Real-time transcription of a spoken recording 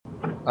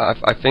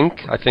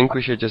I think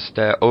we should just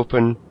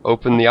open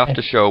the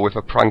after show with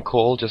a prank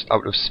call, just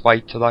out of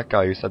spite to that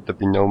guy who said there'd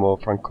be no more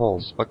prank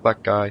calls. Fuck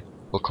that guy.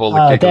 We'll call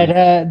the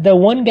giggly. The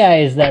one guy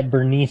is that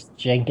Bernice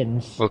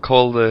Jenkins. We'll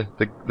call the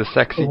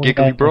sexy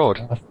giggly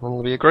broad.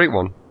 That'll be a great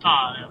one.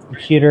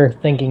 Computer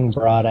thinking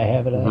broad, I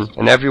have it as.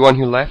 And everyone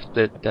who left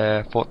that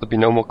thought there'd be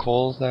no more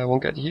calls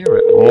won't get to hear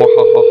it.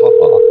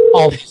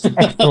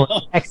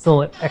 All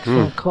excellent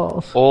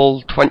calls.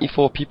 All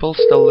 24 people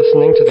still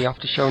listening to the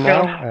after show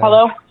now.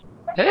 Hello?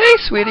 Hey,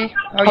 sweetie.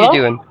 How you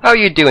doing? How are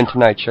you doing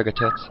tonight, sugar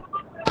tits?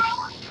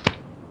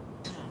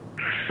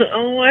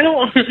 Oh, I don't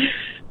want...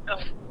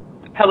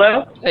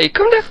 Hello? Hey,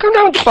 come down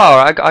to the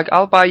bar.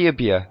 I'll buy you a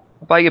beer.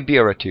 I'll buy you a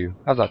beer or two.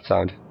 How's that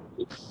sound?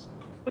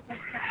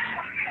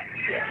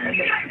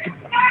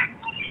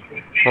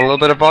 A little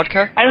bit of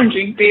vodka? I don't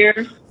drink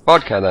beer.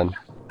 Vodka, then.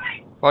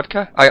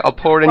 Vodka? I'll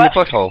pour it in your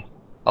butthole.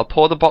 I'll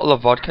pour the bottle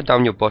of vodka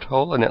down your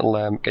butthole, and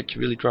it'll get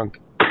you really drunk.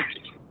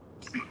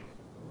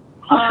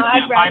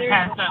 I'd rather...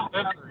 bypass that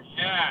liver,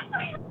 yeah.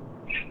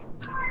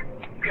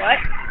 What?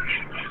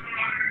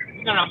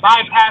 We're gonna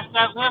bypass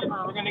that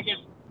liver. We're gonna get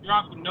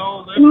drunk with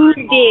no liver. Who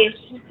dis?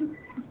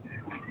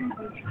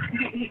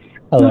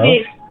 Hello?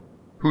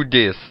 Who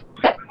dis?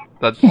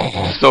 That's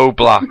so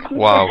black.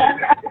 Wow.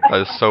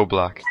 That is so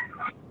black.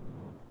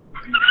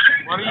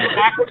 What are you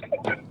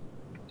acting?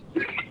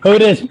 Who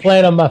dis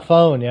playing on my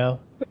phone,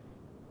 yo?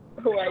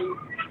 Who are you?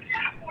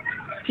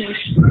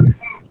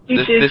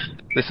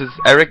 This is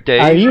Eric Day.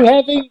 Are you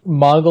having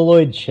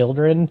mongoloid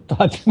children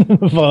talking on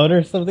the phone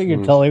or something?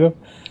 You're telling them?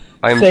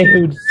 Say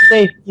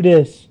who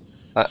dis.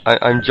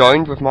 I'm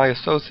joined with my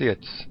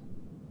associates.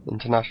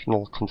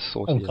 International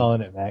Consortium. I'm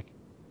calling it back.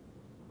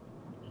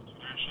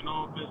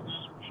 International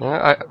business.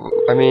 Yeah,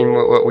 I mean,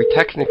 we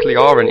technically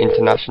are an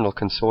international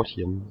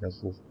consortium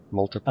because there's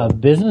multiple.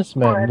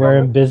 Businessmen. We're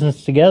in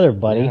business together,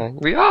 buddy. Yeah,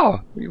 we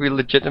are. We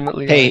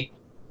legitimately are.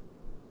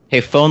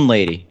 Hey, phone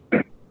lady.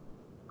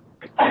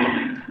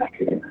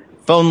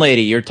 Phone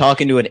lady, you're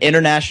talking to an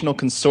international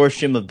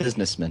consortium of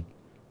businessmen,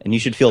 and you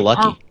should feel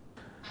lucky.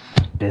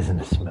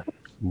 Businessmen.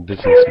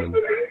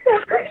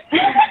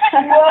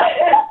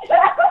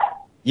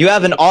 You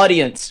have an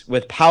audience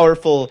with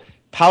powerful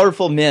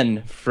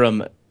men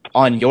from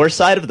on your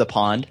side of the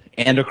pond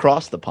and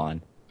across the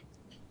pond.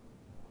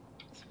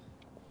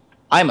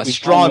 I'm a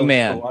strong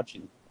man.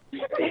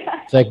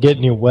 Is that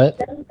getting you wet?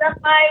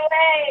 My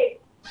way.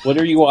 What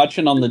are you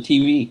watching on the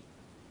TV?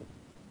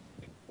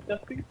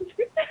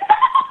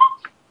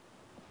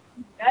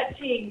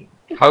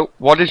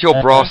 What is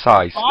your bra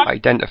size?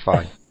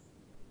 Identify.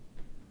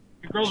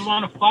 You girls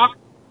want to fuck?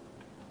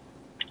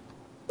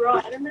 Bro,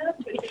 I don't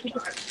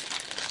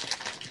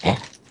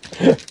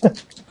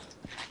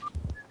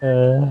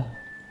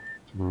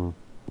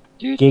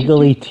know.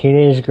 Giggly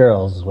teenage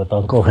girls with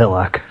Uncle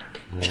Hillock.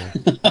 Yeah.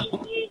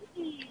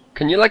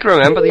 Can you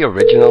remember the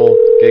original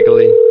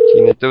Giggly?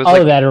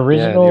 That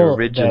original. Yeah,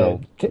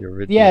 the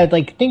original. Yeah,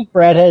 I think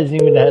Brad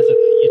even has a.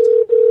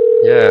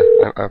 Yeah,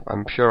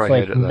 I'm sure it's I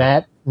heard it.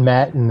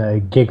 Matt and the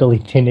Giggly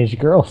Teenage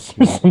Girls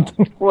or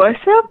something.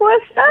 What's up?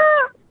 What's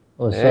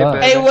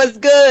up? Hey, what's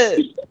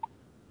good?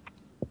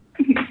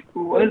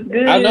 What's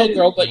good? I know,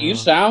 girl, but you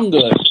sound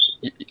good.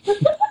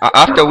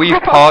 After we've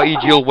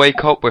partied, you'll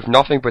wake up with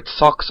nothing but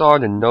socks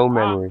on and no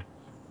memory.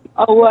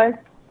 Oh, what?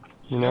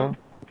 You know,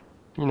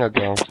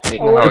 girl.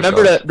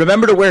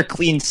 Remember to wear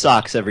clean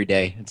socks every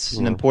day. It's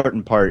an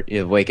important part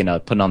of waking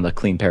up, putting on the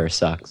clean pair of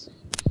socks.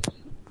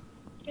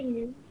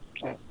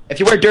 If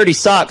you wear dirty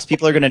socks,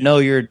 people are going to know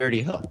you're a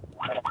dirty hoe.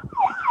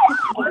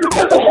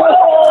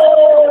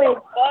 Oh,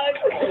 fuck.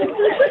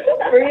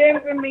 For your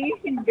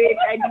information, bitch,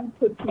 I do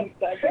put clean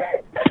socks on.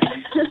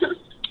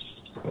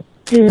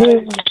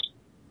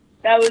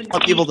 That was I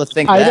want people to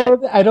think that.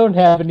 I don't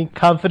have any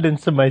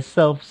confidence in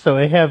myself, so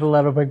I have a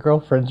lot of my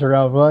girlfriends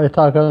around while I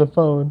talk on the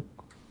phone.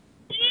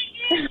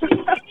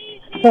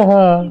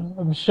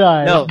 I'm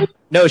shy.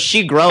 No,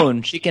 she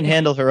grown. She can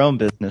handle her own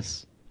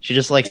business. She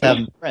just likes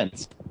having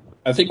friends.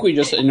 I think we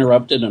just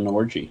interrupted an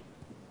orgy.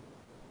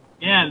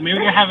 Yeah, maybe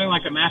they're having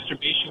a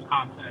masturbation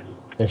contest.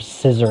 They're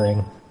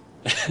scissoring.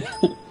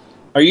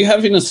 Are you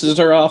having a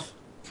scissor off?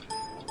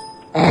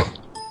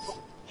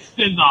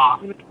 Sizz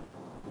off.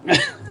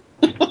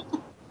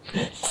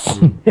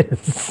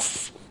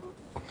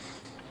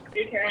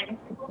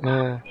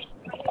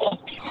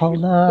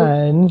 Hold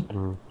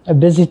on. I'm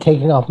busy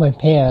taking off my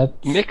pants.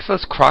 Mix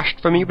has crashed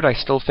for me, but I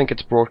still think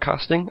it's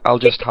broadcasting. I'll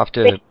just have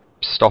to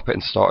stop it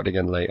and start it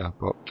again later.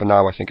 But for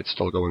now, I think it's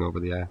still going over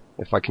the air.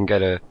 If I can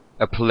get a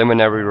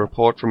preliminary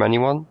report from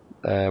anyone,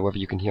 whether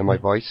you can hear my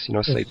voice,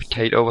 say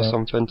potato or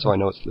something, so I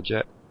know it's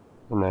legit.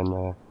 And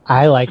then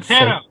I like to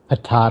say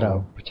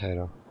potato.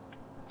 Potato.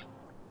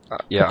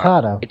 Yeah,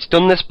 potato. It's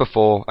done this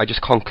before. I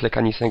just can't click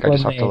anything. I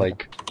just have to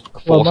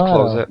force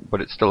close it,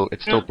 but it's still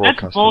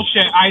broadcasting. That's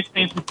bullshit. I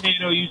say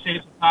potato, you say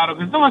potato,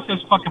 because no one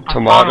says fucking potato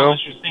Tomato.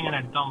 unless you're singing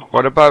a dumb.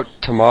 What about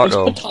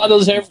tomato? There's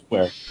potatoes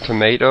everywhere.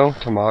 Tomato.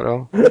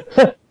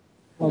 But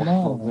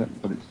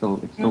it's still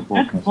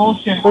broadcasting. That's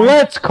bullshit.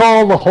 Let's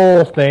call the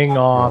whole thing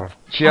off.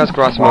 She has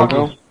grass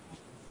monkey.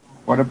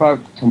 What about...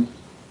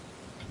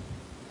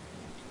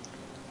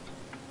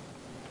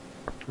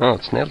 Oh,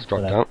 snails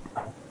dropped out.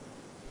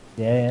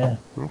 Yeah.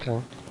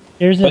 Okay.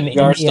 Here's an But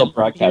you are Indian, still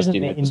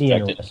broadcasting here's an it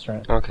Indian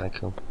distracted. restaurant. Okay,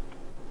 cool.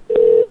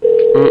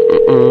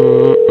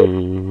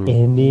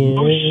 Indian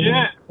Oh shit!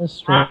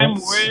 Prime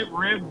restaurants.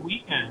 Rib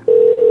Weekend.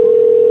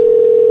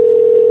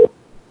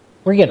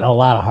 We're getting a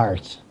lot of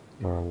hearts.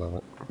 Oh, I love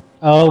it.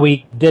 Oh,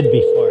 we did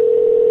before.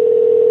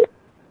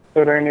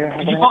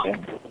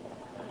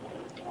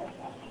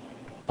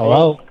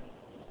 Hello?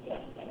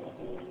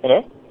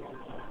 Hello?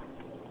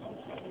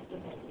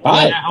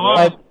 Hi. Yeah, hello.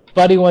 My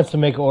buddy wants to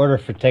make an order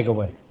for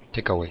takeaway.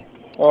 Takeaway.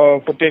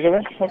 For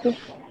takeaway? Okay.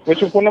 What's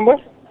your phone number?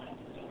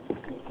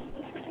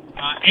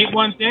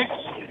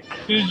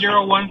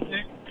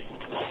 816-2016.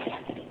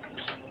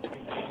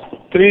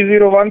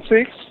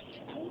 3016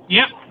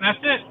 Yep, that's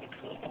it.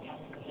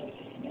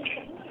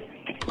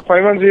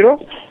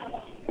 510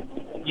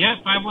 Yep,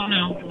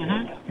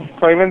 510.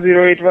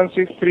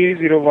 510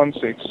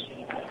 3016.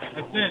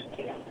 That's it.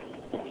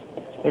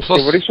 Okay,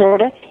 Plus- what is your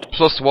order?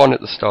 +1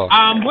 at the start.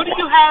 What do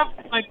you have,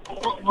 like,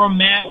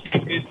 romantic?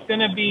 It's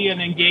gonna be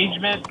an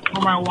engagement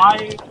for my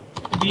wife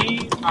to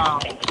be.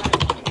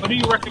 What do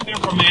you recommend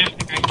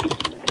romantic?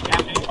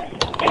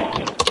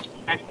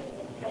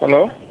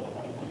 Hello?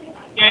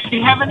 Yeah, do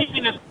you have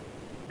anything that's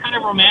kind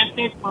of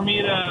romantic for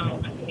me to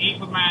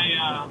eat with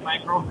my my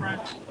girlfriend?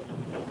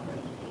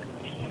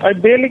 I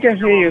barely can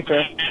hear you,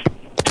 sir.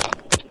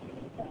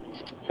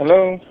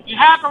 Hello? You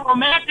have a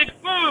romantic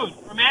food.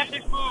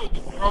 Romantic food.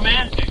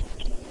 Romantic.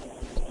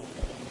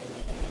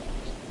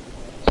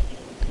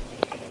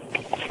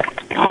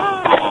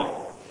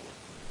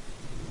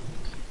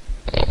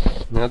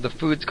 You know, the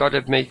food's got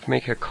to make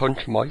her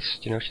cunt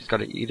moist. You know, she's got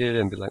to eat it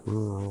and be like,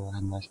 "Oh, I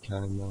had a nice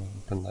time,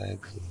 open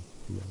legs." And,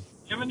 you know. Do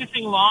you have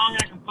anything long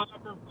I can put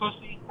up her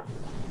pussy?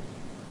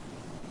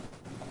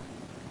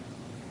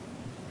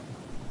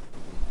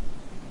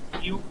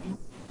 You.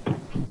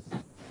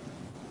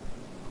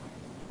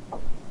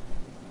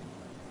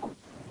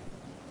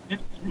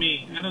 It's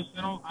me. I don't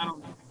know.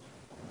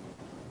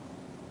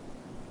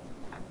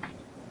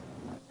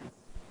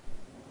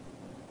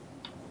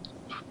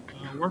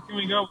 Where can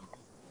we go?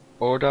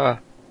 Order.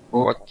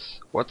 What's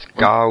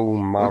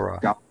Gaumara?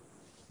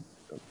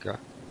 Okay. I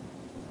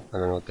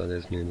don't know what that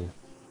is, Nunu.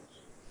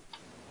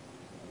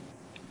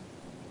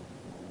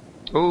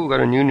 Oh, got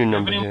a Nunu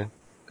number here.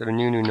 Got a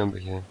Nunu number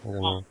here. I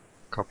don't know.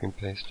 Copy and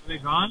paste. Are they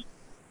gone?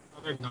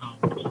 Oh, they're gone.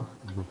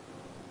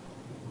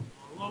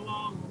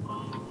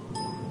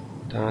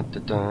 Dun,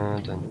 dun,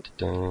 dun, dun,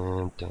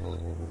 dun,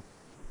 dun.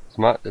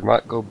 Did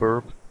Matt go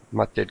burp?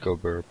 Matt did go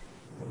burp.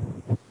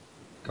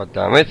 God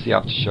damn it, it's the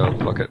after show.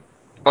 Fuck it.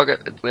 Fuck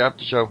it, it's the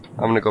after show.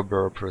 I'm gonna go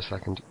burp for a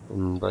second.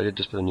 But I did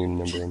just put a new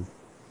number in.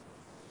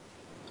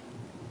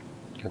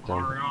 God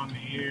damn.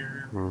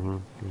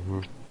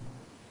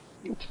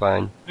 It's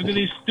fine. Look at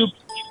these stupid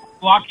people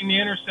blocking the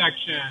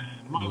intersection.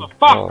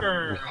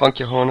 Motherfucker! Oh, honk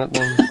your horn at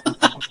them.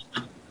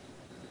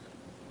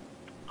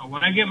 Oh,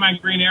 when I get my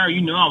green arrow, you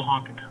know I'm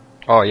honking now.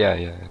 Oh yeah,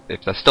 yeah.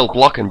 If they're still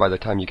blocking by the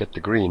time you get the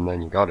green,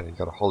 then you gotta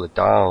hold it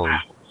down.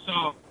 Wow.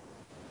 So,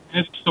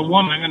 it's the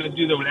woman. I'm gonna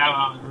do the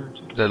without her.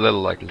 The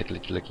little like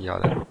licky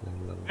out of it.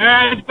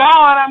 Hey, it's going,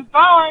 I'm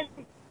going!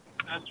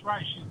 That's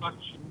right, she's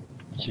lucky.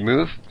 Did you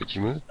move? Did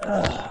you move?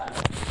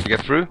 Did you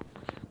get through?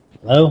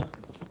 Hello?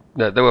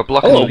 They were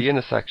blocking the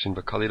intersection,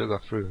 but Khalid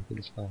got through. I think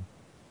it's fine.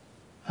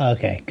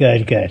 Okay,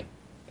 good.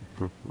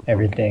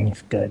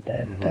 Everything's good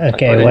then.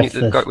 Okay, what's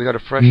this? We got a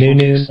fresh new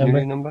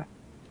number.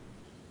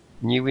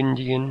 New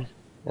Indian.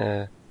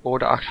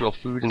 Order actual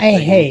food and I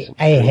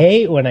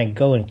hate when I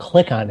go and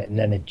click on it and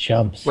then it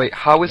jumps. Wait,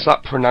 how is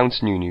that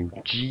pronounced, Nunu?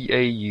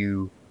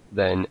 G-A-U,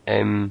 then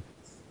M...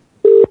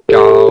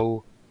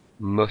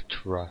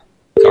 Gaumutra.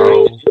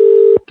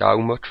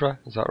 Gaumutra,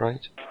 is that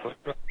right?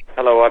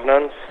 Hello,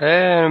 Adnan.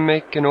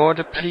 Make an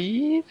order,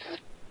 please.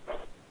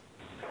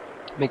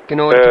 Make an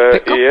order to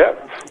pick up. Yeah.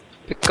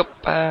 Pick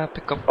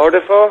up.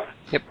 Order for?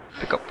 Yep,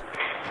 pick up.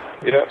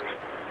 Yeah.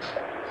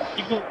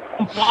 You can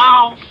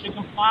plow.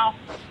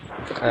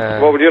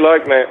 What would you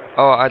like, mate?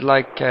 Oh, I'd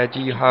like, do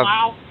you have...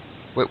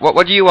 Wait,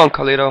 what do you want,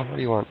 Khalito? What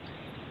do you want?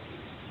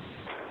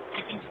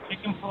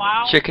 Chicken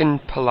plow? Chicken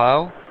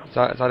palau? Is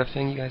that a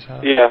thing you guys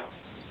have? Yeah.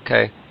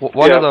 Okay,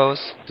 one of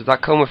those. Does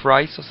that come with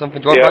rice or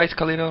something? Do you want rice,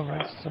 Khalito?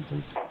 Rice or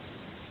something?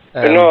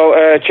 No,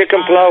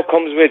 chicken plow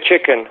comes with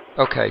chicken.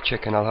 Okay,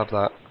 chicken, I'll have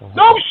that.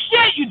 No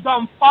shit, you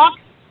dumb fuck!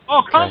 Oh,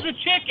 it comes with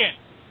chicken!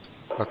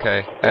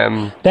 Okay,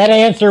 That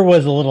answer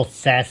was a little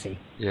sassy.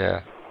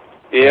 Yeah.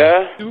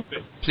 Yeah?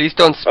 Stupid. Please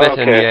don't spit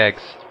in the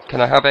eggs. Can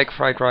I have egg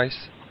fried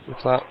rice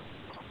with that?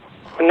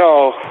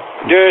 No.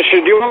 Do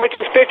you want me to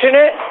spit in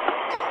it?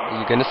 Are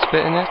you gonna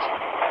spit in it?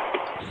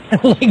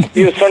 Like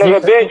you son of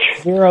a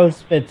bitch. Zero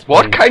spits.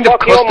 What kind of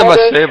customer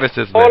service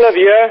is this? All of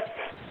you.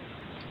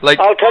 Like,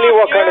 I'll tell you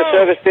what kind of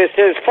service this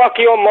is. Fuck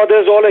your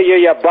mothers, all of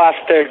you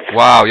bastards.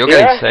 Wow, you're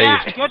getting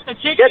saved.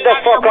 Get the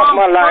fuck off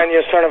my line,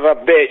 you son of a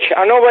bitch.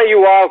 I know where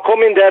you are.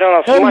 Come in there and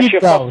I'll smash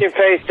your fucking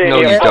face in. No,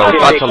 you don't.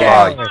 That's a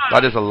lie.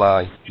 That is a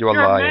lie. You're a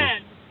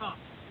liar.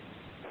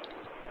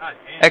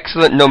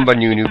 Excellent number,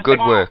 Nunu. Good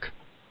work.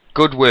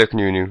 Good work,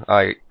 Nunu.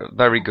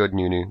 Very good,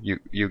 Nunu.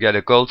 You get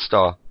a gold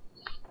star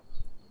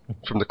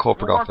from the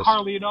corporate office.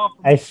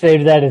 I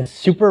saved that as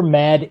super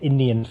mad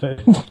Indian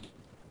food.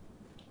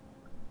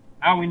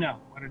 How we know?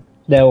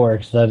 That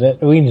works,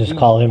 doesn't it? We can just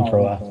call him for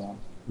a while.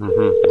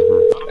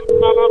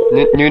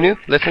 Nunu,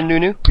 listen,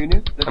 Nunu.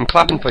 I'm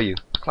clapping for you.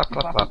 Clap,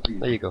 clap, clap.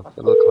 There you go.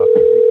 A little clap.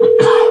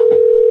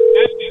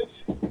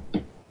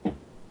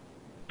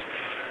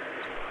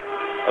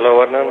 Hello,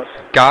 what name?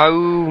 Gau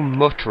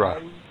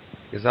Mutra.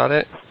 Is that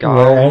it? Gau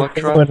I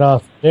Mutra? went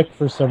off Nick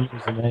for some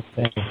reason, I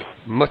think.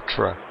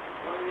 Mutra.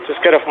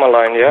 Just get off my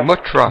line, yeah?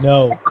 Mutra.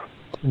 No.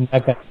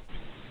 Not gonna-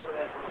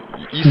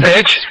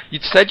 You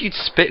said you'd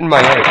spit in my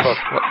eyes.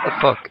 What the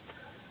fuck?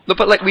 No,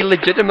 but like we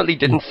legitimately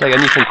didn't say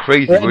anything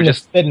crazy. We were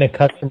just spitting a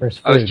customer's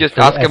food. I was just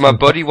asking my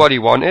buddy what he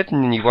wanted,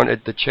 and then he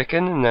wanted the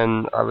chicken, and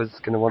then I was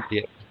gonna want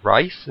the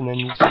rice, and then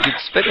you said you'd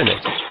spit in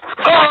it.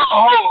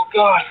 Oh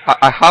God!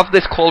 I have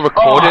this call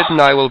recorded, and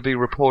I will be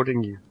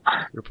reporting you.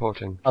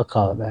 I'll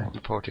call it back.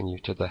 Reporting you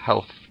to the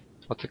health.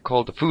 What's it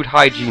called? The Food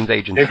Hygiene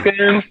Agency.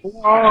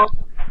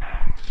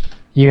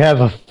 You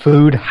have a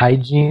food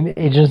hygiene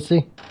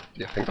agency?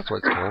 Yeah, I think that's what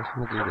it's called.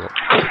 Let me Google it.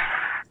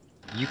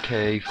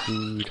 UK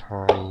Food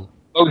Hygiene.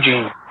 Oh,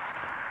 Gene.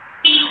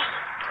 I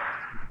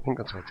think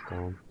that's what it's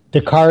called.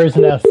 The car is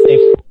now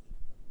safe.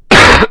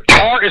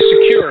 Car is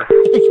secure.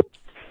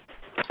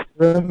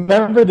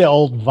 Remember the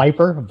old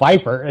Viper?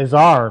 Viper is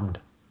armed.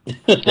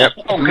 Yep,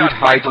 Food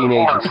Hygiene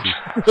Agency.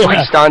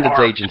 Food Standards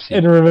Agency.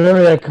 And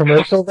remember that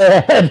commercial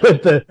they had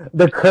with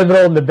the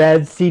criminal and the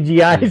bad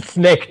CGI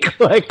snake,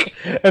 like,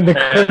 and the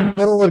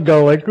criminal would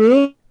go like,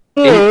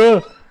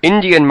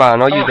 Indian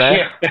man, are you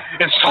there? Shit.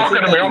 It's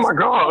talking to me. Oh my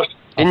God.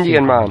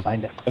 Indian man.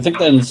 Find it. I think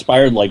that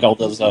inspired like all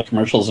those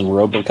commercials in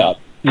RoboCop.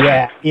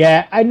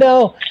 Yeah, I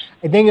know.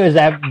 I think it was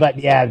that, but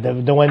yeah,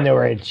 the one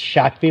where it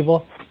shocked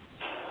people.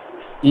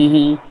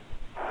 Mm-hmm.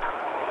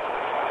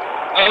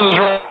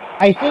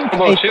 I think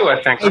I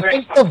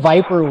think the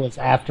Viper was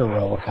after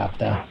RoboCop,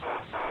 though.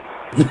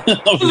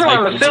 It was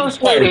around the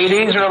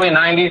 80s, early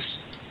 90s.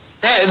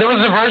 Yeah, there was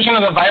a version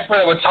of the Viper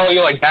that would tell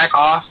you, like, back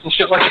off and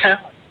shit like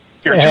that.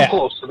 You're too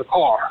close to the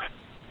car.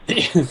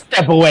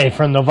 Step away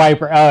from the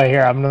Viper. Oh,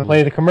 here, I'm going to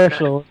play the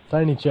commercial.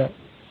 Tiny chat.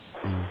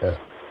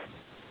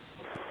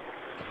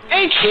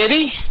 Hey,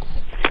 kitty.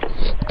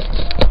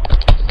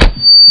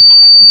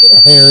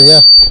 Here we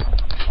go.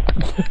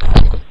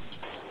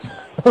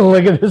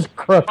 Look at this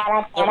crook.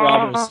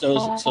 Robert's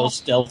so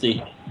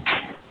stealthy.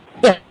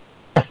 The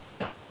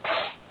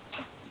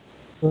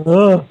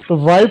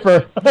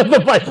Viper.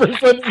 The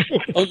Viper's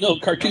underneath. Oh no,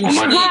 cartoon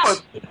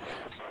snakes.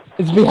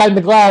 It's behind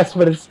the glass,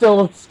 but it's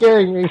still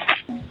scaring me.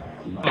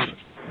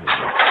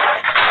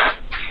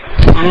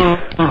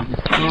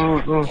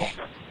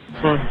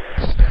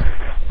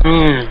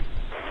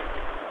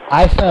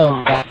 I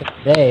found back in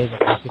the day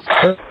that you could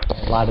turn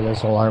a lot of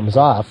those alarms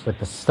off with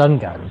the stun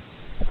gun.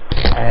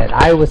 And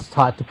I was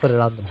taught to put it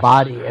on the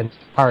body and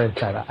car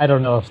antenna. I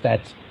don't know if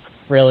that's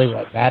really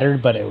what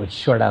mattered, but it would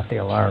short out the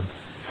alarm.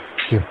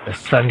 Give the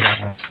stun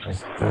gun.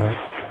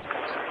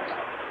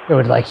 It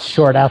would like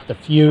short out the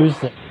fuse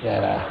that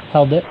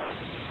held it.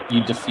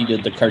 You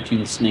defeated the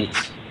cartoon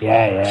snakes.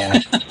 Yeah.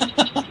 Have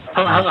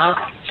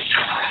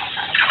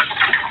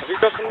you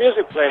got some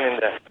music playing in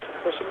there?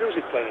 There's some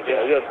music playing.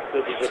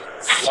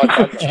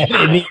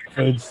 And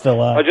food's still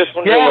on. I just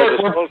wonder where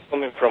the song's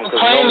coming from.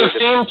 Playing the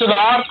theme to the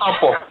Odd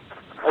Couple.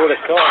 Oh, the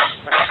car.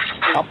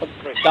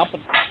 Stop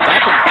it.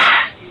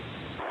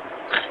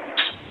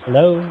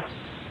 Hello?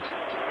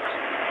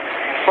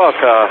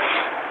 Fuck off.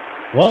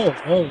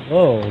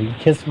 Whoa. You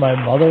kissed my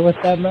mother with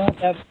that mouth?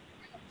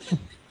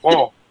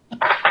 Whoa.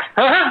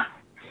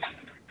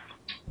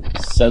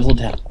 Settle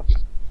down.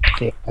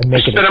 See, I'm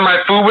making Instead of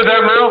my food with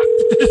that mouth?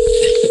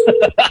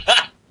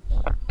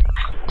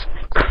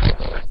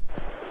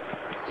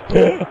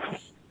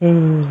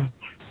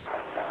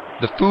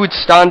 The Food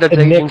Standards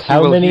And Nick, Agency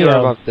how will many, hear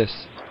about this.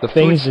 The Food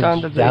things did you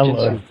Standards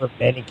download Agency. for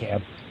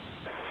Manicam?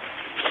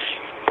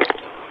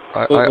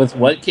 With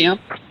what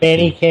camp?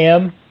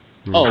 Manicam?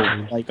 Oh,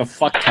 like a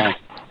fuck ton.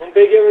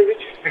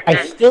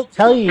 I still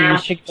tell you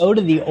should go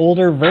to the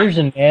older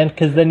version, man,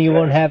 because then you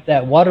won't have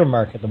that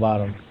watermark at the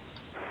bottom.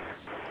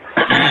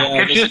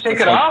 Can't you just take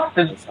it off?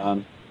 You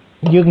can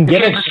You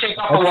get can't it. just take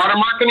off the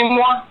watermark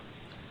anymore?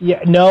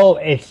 Yeah, no,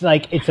 it's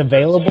like it's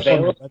available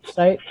on the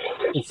website.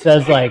 It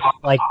says like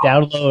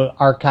download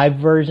archived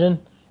version,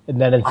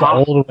 and then it's an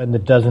old one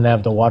that doesn't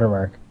have the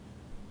watermark.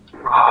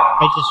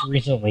 I just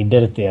recently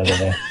did it the other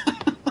day.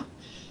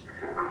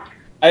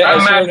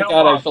 I swear to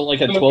God, I feel like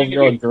a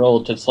 12-year-old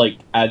girl just like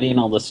adding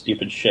all this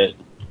stupid shit.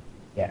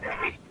 Yeah.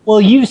 Well,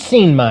 you've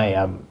seen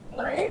my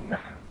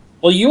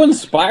Well, you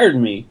inspired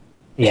me.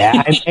 Yeah,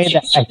 I made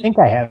that. I think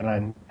I have it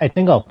on. I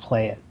think I'll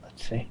play it.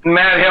 Let's see.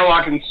 Matt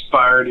Hillock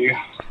inspired you.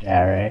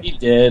 Yeah, right. He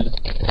did.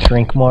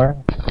 Shrink more.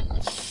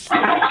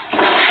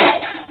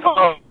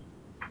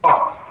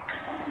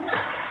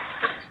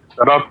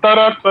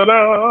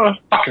 Da-da-da-da-da.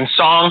 Fucking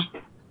song.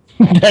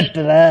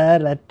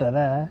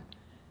 Da-da-da-da-da.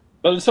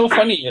 But it's so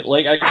funny.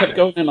 Like, I kept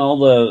going in all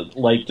the,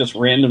 like, just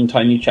random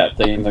tiny chat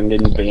things and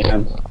getting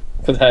banned.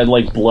 Because I had,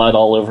 like, blood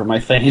all over my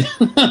thing.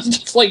 It's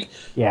just like...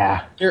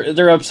 Yeah.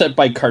 They're upset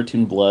by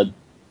cartoon blood.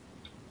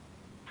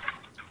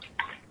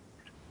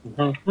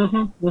 I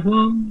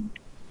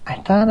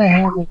thought I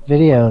had a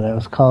video that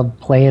was called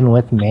Playing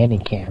with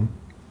Mannycam.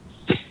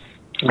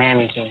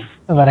 Mannycam.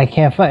 But I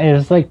can't find it. It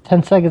was like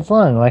 10 seconds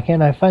long. Why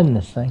can't I find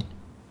this thing?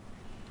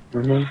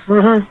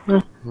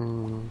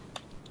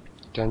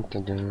 Dun,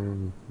 dun,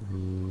 dun.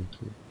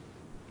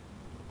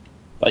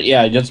 But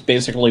yeah, I just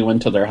basically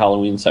went to their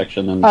Halloween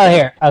section and... Oh,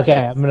 here. Okay,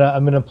 I'm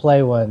gonna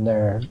play one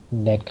there,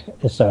 Nick.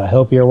 So I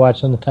hope you're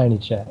watching the tiny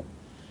chat.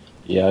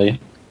 Yeah.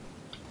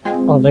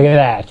 Oh, look at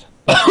that.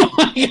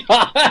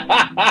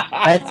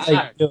 That's how you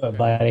do it,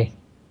 buddy.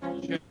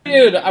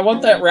 Dude, I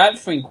want that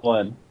Ratfink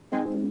one.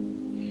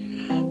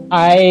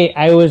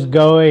 I was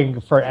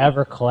going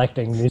forever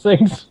collecting these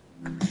things.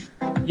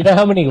 You know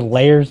how many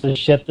layers of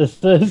shit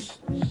this is?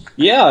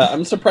 Yeah,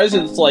 I'm surprised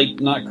it's, like,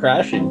 not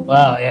crashing.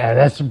 Well, yeah,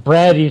 that's...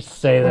 Brad used to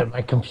say that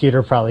my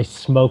computer probably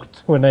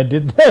smoked when I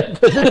did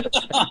that.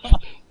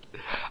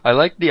 I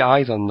like the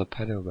eyes on the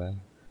pedo bear.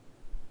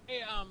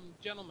 Hey,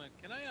 gentlemen,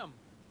 can I,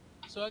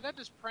 so I got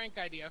this prank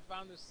idea. I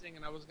found this thing,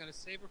 and I was gonna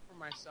save it for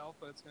myself,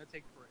 but it's gonna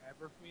take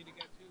forever for me to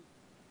get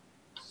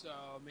to. So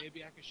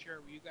maybe I could share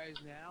it with you guys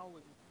now.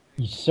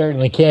 You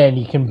certainly can.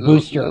 You can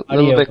boost your A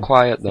little audio. bit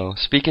quiet, though.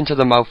 Speak into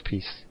the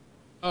mouthpiece.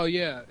 Oh,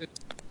 yeah. I'm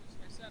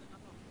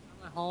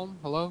at home.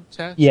 Hello,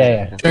 Tess?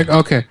 Yeah. Check.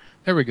 Okay,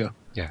 there we go.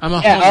 Yeah. I'm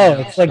at Yeah, home.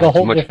 oh, it's like a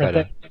whole Much different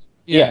better. thing.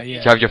 Yeah. Do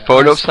you have your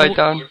phone upside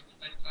down?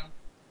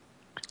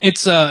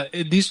 It's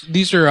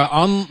these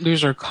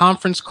are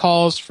conference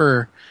calls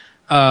for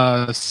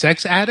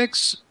sex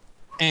addicts,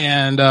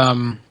 and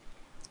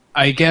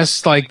I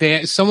guess like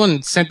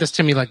someone sent this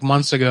to me like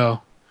months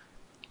ago,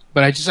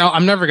 but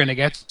I'm never gonna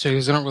get to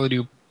because I don't really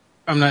do.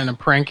 I'm not in a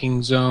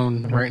pranking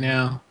zone right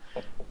now.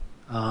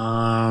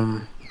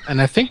 And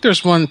I think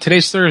there's one.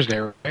 Today's Thursday,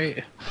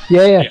 right?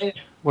 Yeah.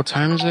 What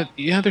time is it?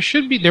 Yeah,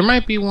 there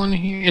might be one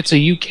here. It's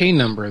a UK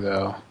number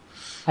though.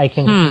 I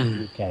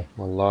can. Okay.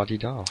 Well,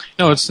 la-di-da.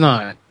 No, it's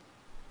not.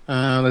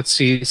 Let's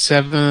see,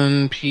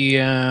 7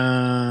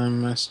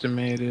 p.m.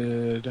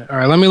 estimated. All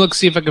right, let me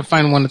see if I can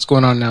find one that's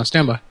going on now.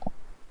 Stand by.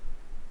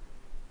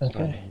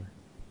 Okay.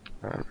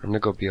 I'm gonna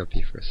go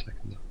BRB for a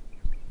second.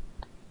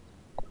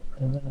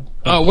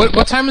 Oh,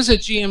 what time is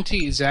it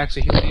GMT, Zach?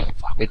 So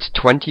It's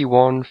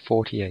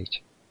 21:48.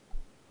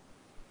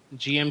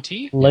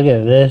 GMT? Look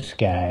at this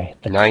guy,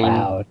 the 9.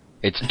 cloud.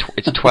 It's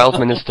 12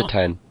 minutes to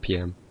 10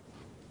 p.m.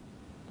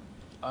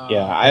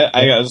 Yeah,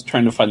 I was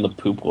trying to find the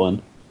poop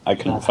one. I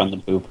couldn't find the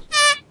poop.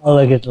 Oh,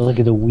 look at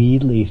the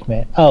weed leaf,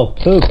 man. Oh,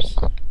 poops.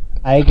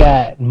 I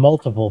got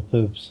multiple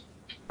poops.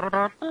 All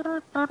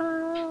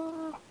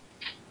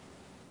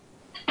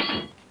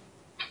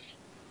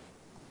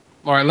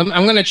right,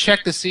 I'm going to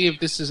check to see if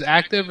this is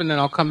active, and then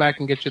I'll come back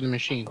and get you the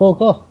machine.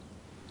 Cool.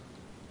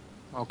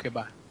 Okay,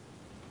 bye.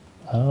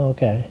 Oh,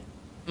 okay.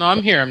 No,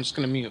 I'm here. I'm just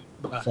going to mute.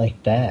 Bye. It's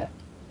like that.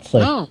 It's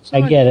like, No, it's I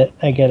not. get it.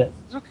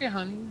 It's okay,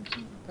 honey. It's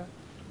not like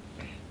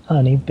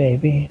Honey,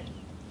 baby.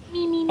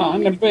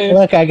 Honey, baby.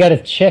 Look, I got a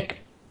chick.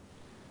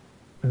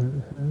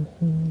 that.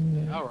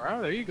 All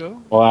right, there you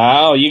go.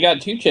 Wow, you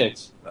got 2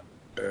 chicks.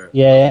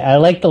 Yeah, I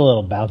like the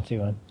little bouncy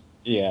one.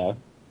 Yeah.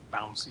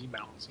 Bouncy.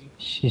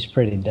 She's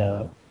pretty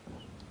dope.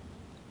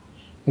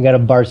 We got a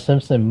Bart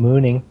Simpson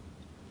mooning.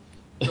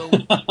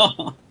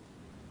 Let's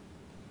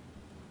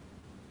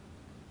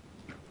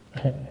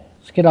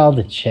get all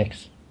the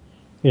chicks.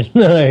 Here's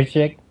another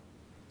chick.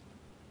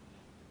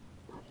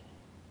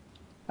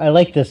 I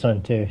like this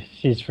one too.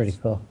 She's pretty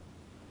cool.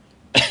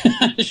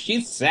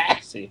 She's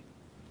sassy.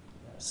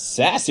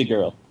 Sassy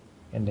girl.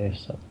 And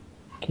there's some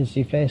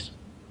kissy face.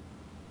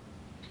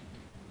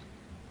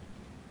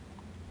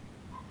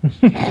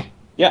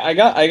 Yeah, I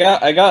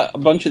got a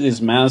bunch of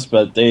these masks,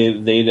 but they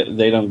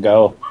don't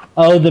go.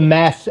 Oh, the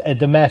masks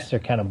are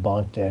kind of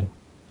bonked in.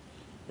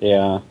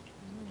 Yeah.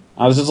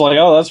 I was just like,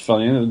 oh, that's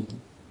funny.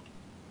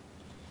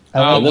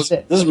 This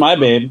is my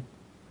babe.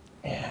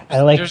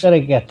 I like that I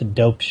got the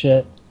dope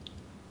shit.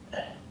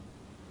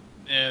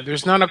 Yeah,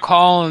 there's not a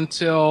call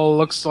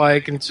until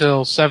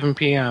 7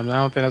 p.m. I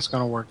don't think that's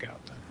going to work out.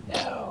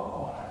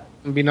 No.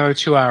 It'll be another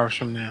 2 hours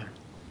from now.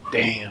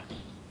 Damn.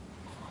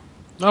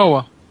 Oh,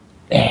 well.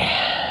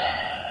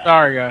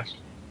 Sorry, guys.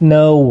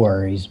 No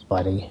worries,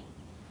 buddy.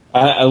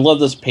 I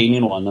love this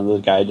painting one of the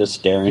guy just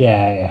staring.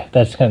 Yeah,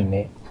 that's kind of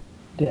neat.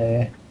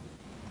 Yeah.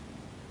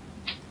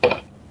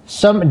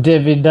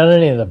 Have you done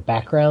any of the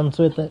backgrounds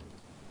with it?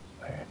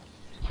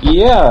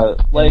 Yeah,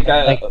 like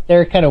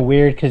they're kind of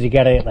weird because you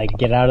gotta like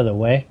get out of the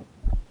way.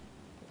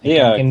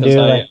 Yeah, you can do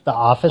like the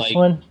office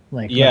one.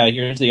 Yeah,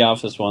 here's the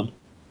office one.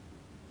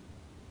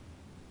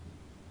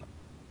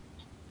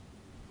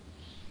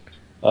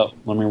 Oh,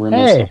 let me remove.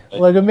 Hey,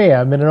 look at me!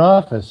 I'm in an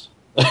office.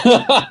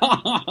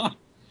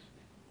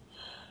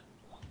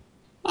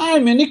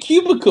 I'm in a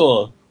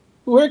cubicle,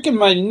 working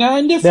my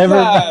 9 to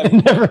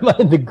 5. Never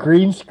mind the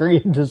green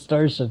screen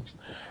distortion.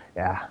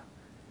 Yeah.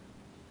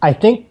 I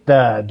think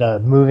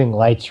the moving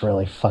lights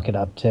really fuck it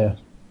up too.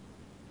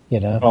 You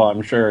know? Oh,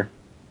 I'm sure.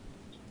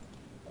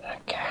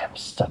 Okay, I'm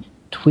stuck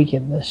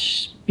tweaking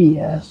this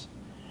BS.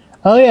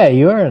 Oh yeah,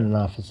 you are in an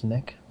office,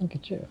 Nick. Look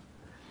at you.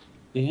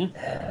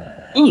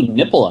 Yeah. Ooh,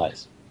 nipple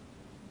eyes.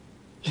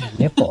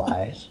 Nipple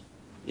eyes.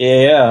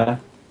 Yeah.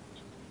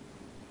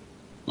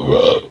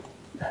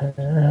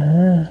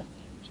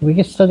 We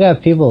can still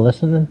got people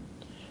listening.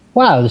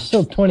 Wow, there's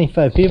still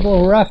 25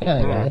 people. Rock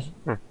on, guys.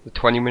 The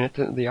 20 minutes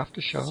into the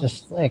after show. It's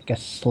just like a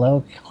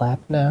slow clap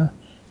now.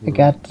 I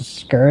got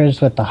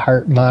discouraged with the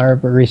heart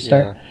marb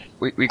restart.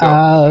 Yeah. We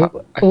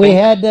got. We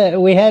had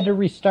to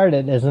restart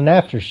it as an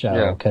after show.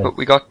 Yeah, but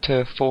we got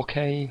to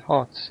 4K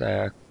hearts.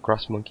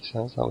 Grass Monkey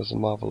Sounds. That was a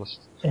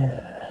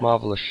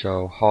marvelous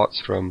show. Hearts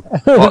from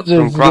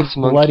Grass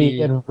Monkey.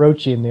 Bloody and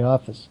Roachy in the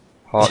office.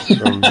 Hearts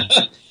from.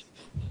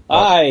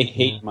 I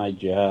hate my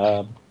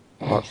job.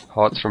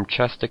 Hearts from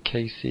Chester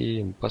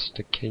Casey and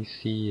Buster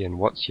Casey and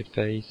What's Your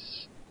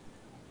Face.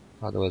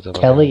 Oh, there was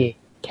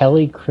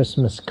Kelly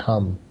Christmas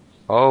Come.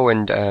 Oh,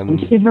 and To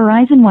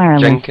Verizon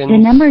Wireless, Jenkins. the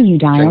number you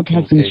dialed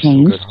has been gave some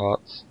changed. good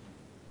hearts.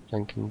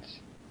 Jenkins.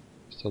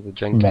 So the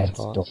Jenkins Matt's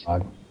hearts.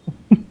 dog.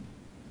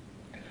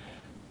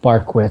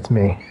 Bark with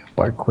me.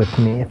 Bark with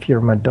me if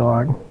you're my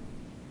dog.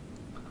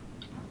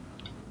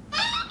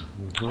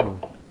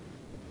 Mm-hmm.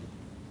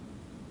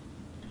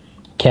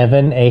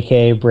 Kevin,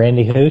 a.k.a.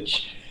 Brandy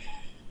Hooch,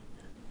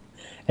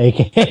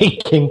 a.k.a.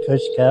 King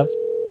Kush Kev.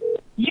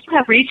 You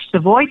have reached the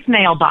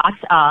voicemail box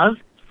of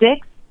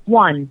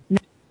 61.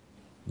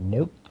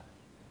 Nope.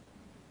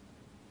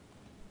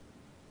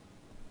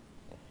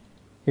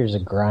 Here's a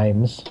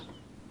Grimes.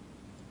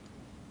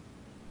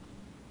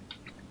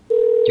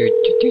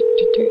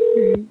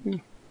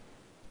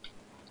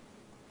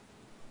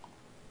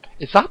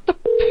 Is that the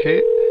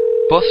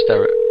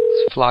Buster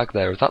flag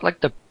there? Is that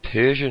like the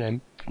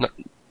Persian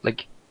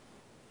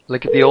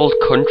like the old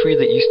country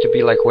that used to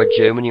be like where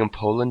Germany and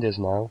Poland is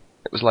now?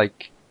 It was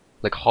like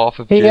half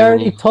of Germany. He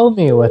already told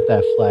me what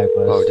that flag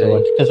was. Oh,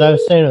 did he? Because I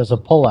was saying it was a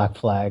Polak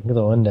flag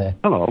the one day.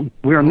 Hello,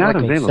 we are not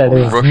He available. said it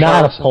was Russia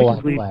not a or something?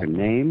 Polak Please flag. your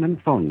name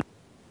and phone number.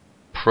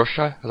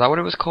 Prussia? Is that what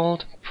it was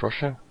called?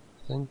 Prussia,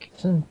 I think.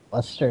 Isn't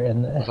Buster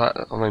in there? Is that?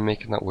 Am I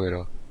making that word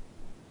up?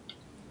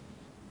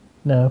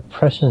 No,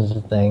 Prussian's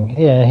the thing.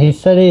 Yeah, he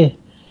said he...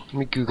 Let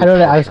me Google. I don't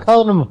know, I was Prussia.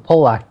 calling him a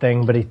Polak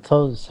thing, but he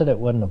said it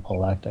wasn't a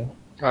Polak thing.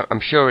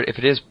 I'm sure if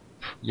it is,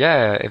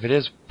 if it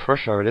is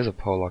Prussia, it is a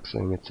Polak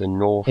thing. It's a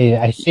North.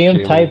 Yeah, I see him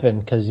Germany. typing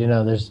because,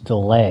 there's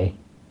delay.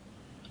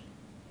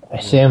 I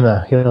see him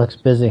now. He looks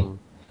busy. Oh,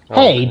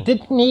 Hey,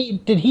 okay.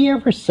 did he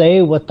ever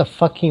say what the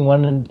fuck he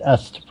wanted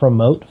us to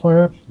promote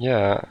for him?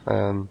 Yeah.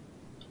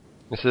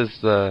 This is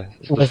the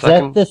Was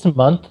second. that this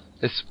month?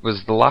 This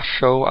was the last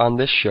show and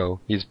this show.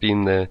 He's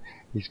been the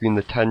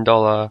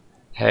 $10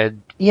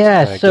 head.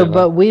 Yeah, giver.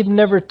 but we've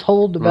never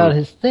told about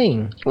his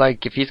thing.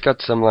 Like if he's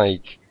got some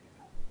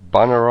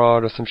banner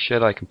art or some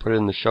shit, I can put it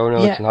in the show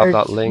notes Yeah, and have or-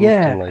 that link.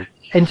 yeah.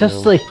 And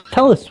just know.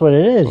 tell us what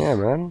it is. Yeah,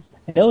 man.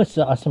 I know it's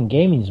awesome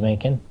game he's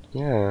making.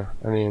 Yeah,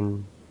 I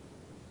mean,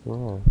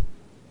 yeah.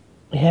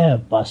 Yeah,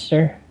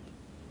 Buster.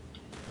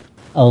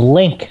 A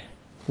link.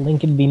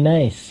 Link would be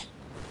nice.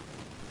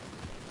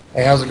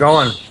 Hey, how's it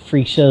going?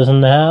 Freak shows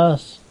in the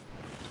house.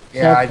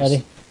 Yeah, What's I up,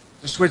 buddy?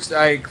 just switched.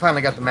 I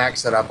finally got the Mac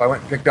set up. I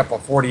went and picked up a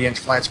 40-inch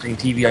flat screen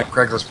TV off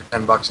Craigslist for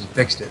 $10 and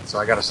fixed it. So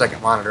I got a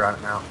second monitor on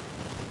it now.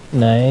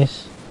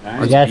 Nice.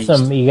 Nice. You got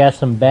Beast. you got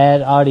some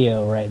bad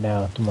audio right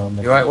now at the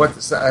moment.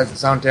 Does it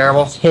sound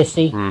terrible? It's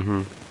hissy.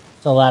 Mm-hmm.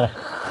 It's a lot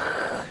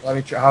of. Let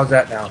me try. How's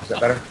that now? Is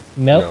that better?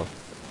 Nope.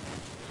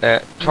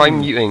 Try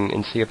muting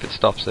and see if it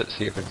stops it.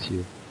 See if it's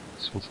you.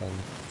 This one's on.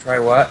 Try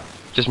what?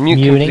 Just mute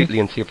Muting? completely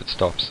and see if it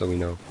stops, so we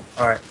know.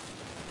 All right.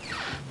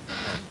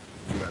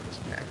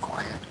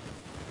 Quiet.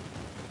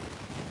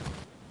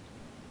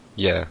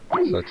 Yeah.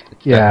 So it's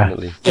Yeah.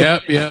 definitely.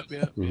 Yep.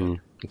 Mm-hmm.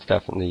 It's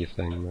definitely a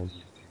thing, man.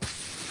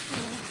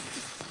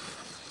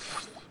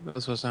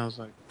 That's what it sounds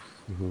like.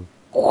 Mm-hmm.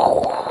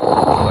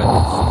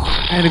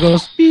 And it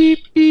goes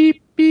beep,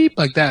 beep, beep,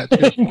 like that, too.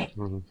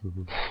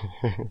 Mm-hmm.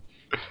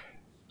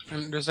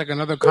 And there's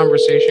another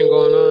conversation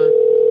going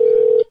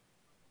on.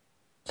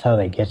 That's how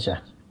they get you.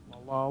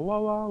 La, la,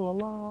 la, la,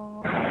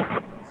 la.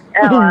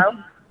 Hello.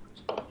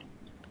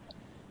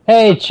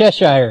 Hey,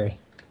 Cheshire.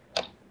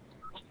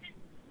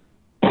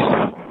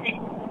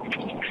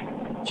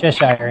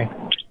 Cheshire.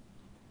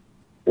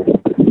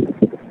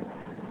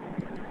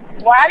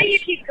 Why do you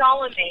keep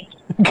calling me?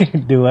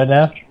 Do what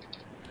now?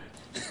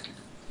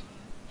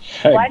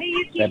 Why do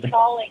you keep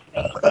calling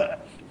me?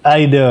 How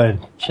you doing,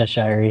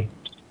 Cheshire?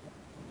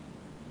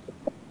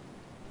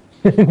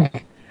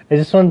 I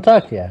just want to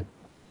talk to you.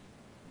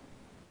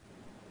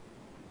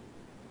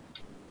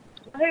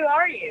 Who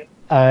are you?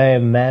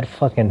 I'm Matt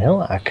fucking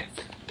Hillock.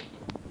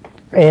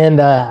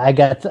 And I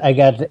got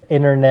the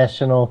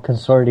International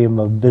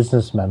Consortium of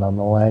Businessmen on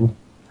the line.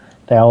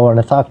 They all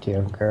want to talk to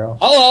you, girl.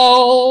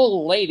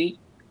 Hello, lady.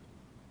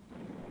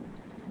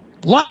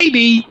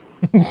 Lady!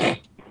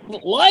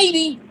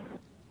 Lady!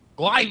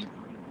 Glide!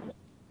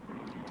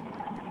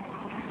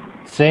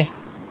 See?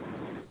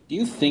 Do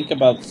you think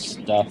about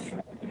stuff?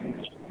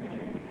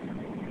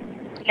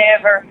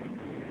 Never.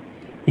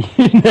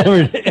 You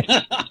never did.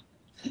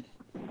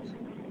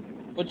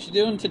 What you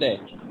doing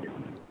today?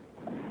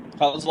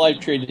 How's life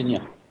treating you?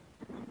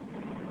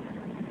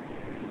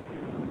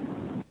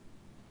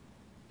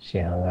 She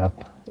hung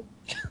up.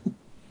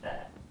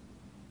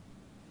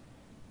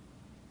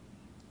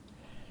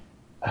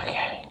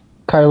 Okay.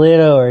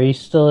 Carlito, are you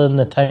still in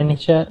the tiny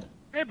chat?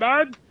 Hey,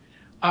 bud.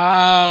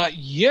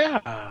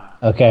 Yeah.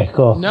 Okay,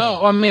 cool.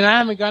 No, I mean I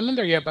haven't gotten in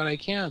there yet, but I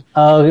can.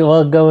 Oh,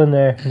 well, go in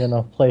there, and then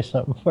I'll play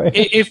something for you.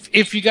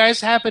 If you guys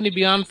happen to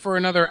be on for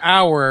another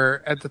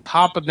hour, at the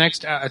top of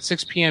next at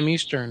 6 p.m.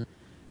 Eastern,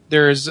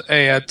 there's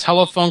a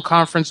telephone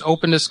conference,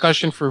 open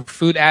discussion for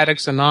Food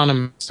Addicts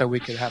Anonymous that we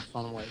could have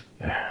fun with.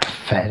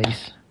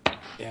 Fatties.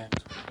 Yeah.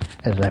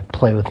 As I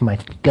play with my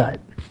gut.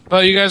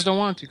 But you guys don't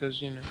want to,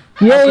 because Yeah,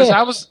 because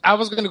yeah. I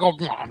was gonna go,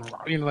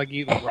 like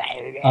eat.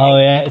 Oh,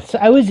 yeah.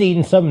 I was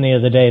eating something the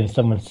other day, and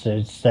someone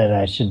said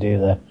I should do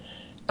the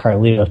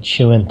Carlito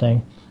chewing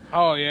thing.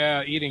 Oh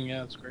yeah, eating.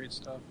 Yeah, it's great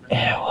stuff. Man.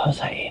 Yeah, what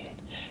was I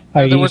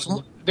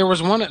eating? There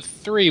was one at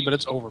 3, but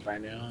it's over by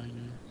now.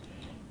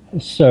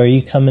 So are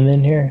you coming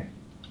in here?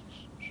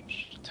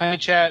 Tiny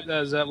chat.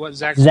 Is that what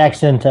Zach?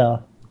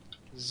 Zaxintel.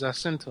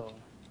 Zacinto.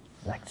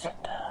 Zaxintel.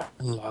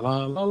 La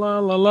la la la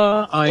la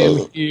la. I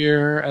am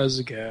here as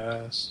a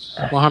guest.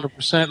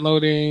 100%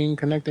 loading,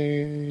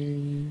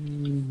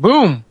 connecting.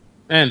 Boom.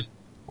 And.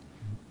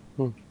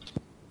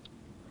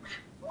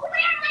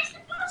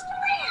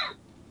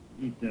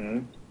 Hey,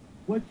 Doug,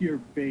 what's your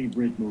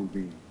favorite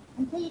movie?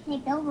 Until you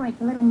take over,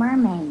 it's Little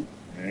Mermaid.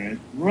 That's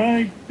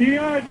right, The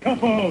Odd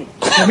Couple.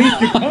 To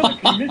meet your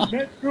comic and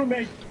mismatched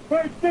roommates,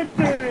 Bart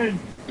Simpson.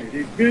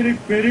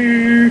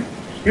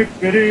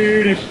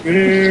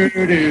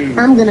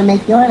 I'm gonna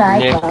make your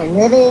life Nick, a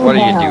living what are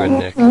you hell. doing,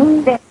 Nick?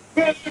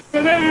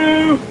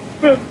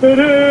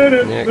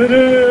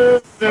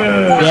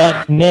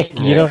 Yeah, Nick,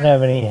 you don't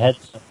have any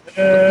headset.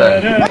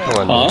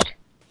 Come on, Nick.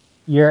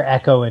 You're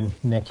echoing,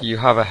 Nick. Do you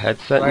have a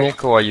headset,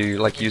 Nick, or are you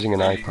like using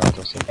an iPad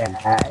or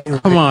something?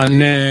 Come on,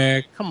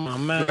 Nick. Come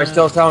on, man. Do I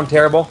still sound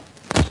terrible?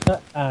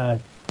 A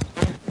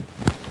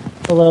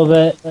little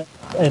bit.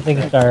 I think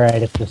it's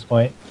alright at this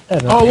point.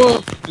 Oh,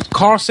 look. It's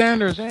Carl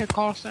Sanders. Hey,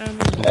 Carl Sanders.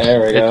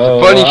 There we It's go.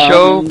 a funny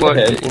show, but,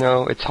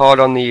 it's hard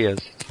on the ears.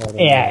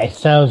 Yeah, it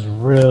sounds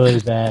really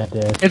bad,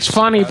 dude. It's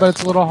funny, but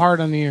it's a little hard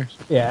on the ears.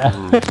 Yeah.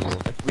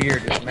 It's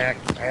weird. This Mac,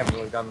 I haven't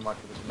really done much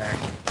with this Mac.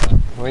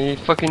 What are you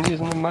fucking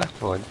using the Mac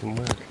for? It didn't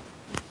work.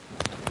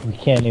 We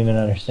can't even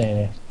understand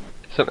it.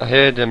 So, I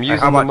heard I'm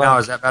using How about the Mac. now?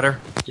 Is that better?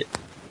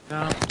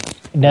 Yeah.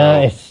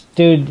 No, it's...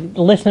 Dude,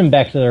 listen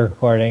back to the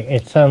recording.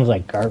 It sounds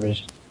like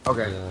garbage.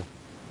 Okay.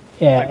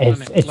 Yeah,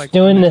 it's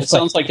doing It this...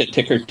 sounds like a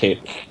ticker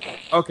tape.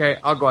 Okay,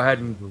 I'll go ahead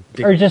and...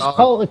 Or just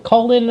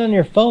call in on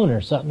your phone or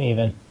something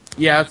even.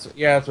 Yeah, that's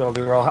what I'll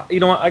do. You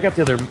know what? I got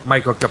the other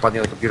mic hooked up on the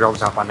other computer. I'll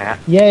just hop on that.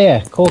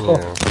 Yeah, cool.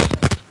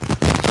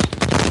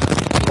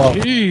 Well,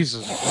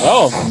 Jesus.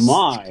 Oh,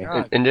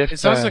 my. And if, it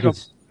sounds like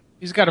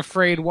he's got a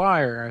frayed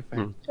wire, I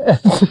think.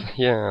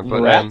 Yeah,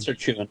 but... Rats are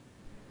chewing.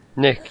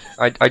 Nick,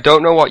 I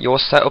don't know what your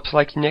setup's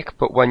like, Nick,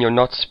 but when you're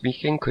not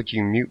speaking, could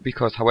you mute?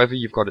 Because however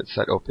you've got it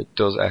set up, it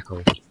does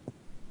echo.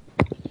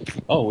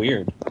 Oh,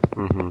 weird.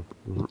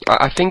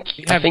 I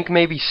think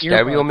maybe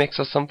Stereo Mix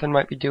or something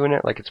might be doing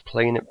it, like it's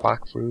playing it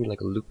back through, like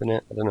looping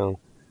it, I don't know.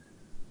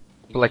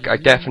 But like, I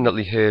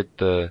definitely heard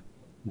the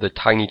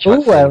tiny chat.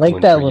 Ooh, I like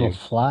that little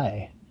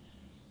fly.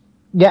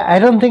 Yeah, I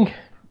don't think...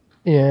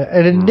 Yeah,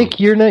 and Nick,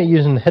 you're not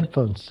using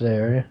headphones today,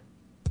 are you?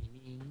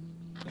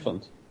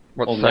 Headphones.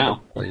 What's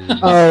now.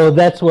 Oh,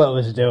 that's what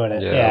was doing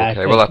it. Yeah,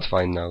 okay, well that's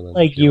fine now then.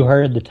 Like you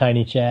heard the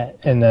tiny chat,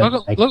 and then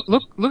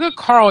Look at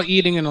Carl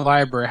eating in the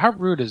library. How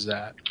rude is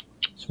that?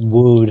 It's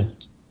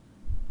wooed.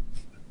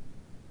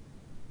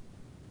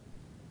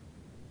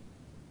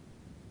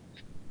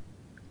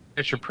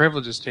 It's your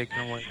privileges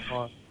taken away.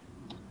 Oh,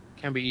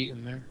 can't be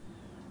eating there.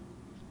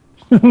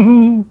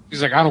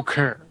 He's like, I don't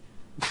care.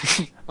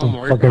 I'm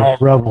worried. Fucking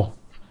rebel.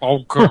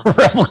 Okay.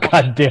 Rebel,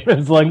 goddamn it!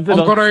 As long as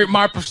I'm gonna eat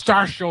my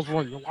pistachios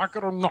whether you like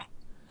it or not.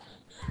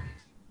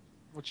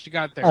 What you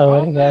got there? Oh,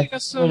 what do you I got?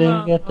 got some, What do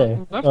you get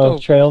there? leftover.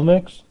 Trail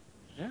mix.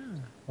 Yeah.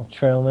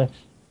 Trail mix.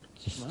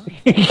 Just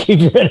keep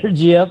your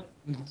energy up.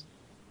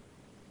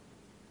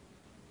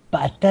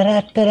 How's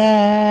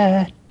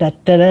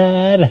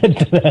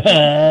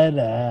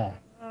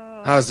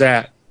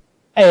that?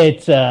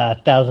 It's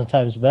 1,000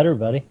 times better,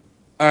 buddy.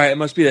 All right, it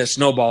must be that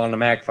snowball on the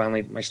Mac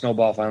finally. My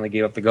snowball finally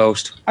gave up the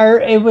ghost. Or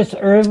it was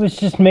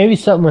just maybe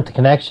something with the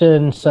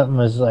connection. Something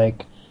was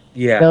like,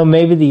 Yeah. no,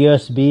 maybe the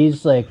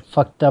USB's like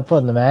fucked up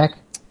on the Mac.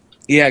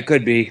 Yeah, it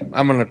could be.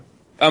 I'm gonna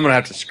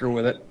have to screw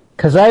with it.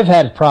 Because I've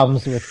had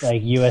problems with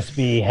like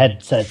USB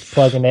headsets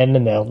plugging in,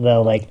 and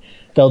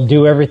they'll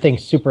do everything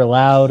super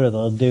loud, or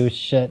they'll do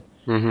shit.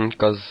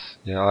 Because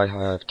I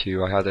have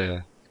too. I had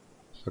a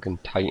fucking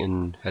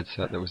Titan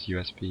headset that was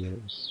USB, and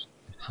it was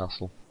a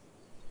hassle.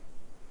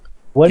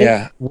 What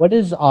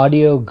is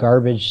audio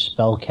garbage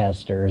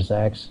spellcaster,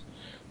 Zax?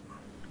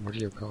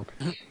 Audio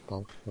garbage.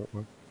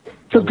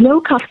 The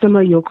Glow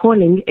customer you're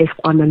calling is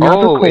on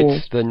another Oh, call.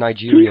 it's the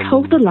Nigerian. Please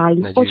hold the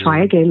line or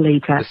try again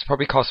later. This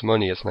probably costs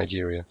money. It's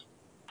Nigeria.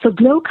 The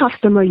Glow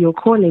customer you're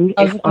calling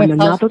is on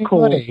another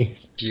call. Do you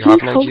Please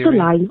have hold the Nigeria?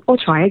 line or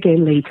try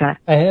again later.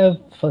 I have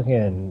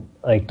fucking,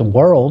 like, the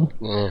world.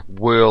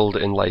 World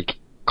in, like,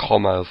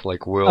 commas,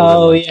 like world.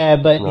 Oh, in, like, yeah,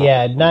 but not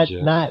yeah,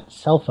 legit. not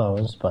cell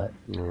phones, but...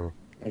 No.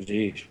 Oh,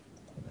 geez.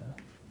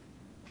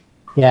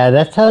 Yeah,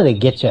 that's how they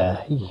get you.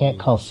 You can't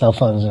call cell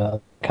phones in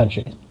other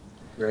countries.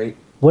 Right.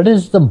 What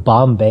is the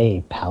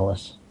Bombay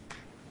Palace?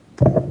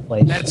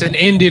 Place? That's an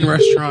Indian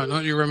restaurant,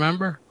 don't you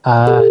remember? No.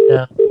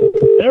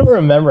 I don't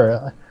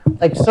remember.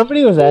 Like,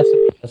 somebody was asking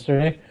me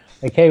yesterday,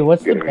 like, hey,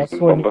 what's the best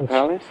one? Bombay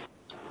Palace?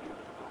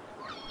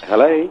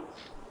 Hello?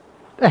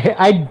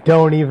 I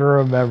don't even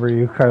remember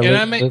you, Carly.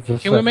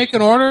 Can we make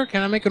an order?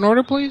 Can I make an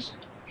order, please?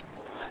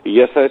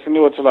 Yes, certainly.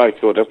 What would you like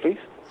to order, please?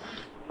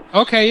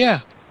 Okay,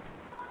 yeah.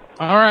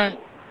 All right.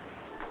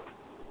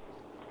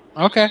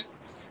 Okay.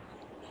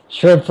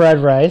 Shrimp fried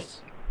rice.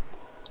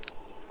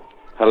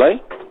 Hello?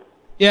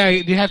 Yeah, do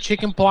you have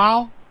chicken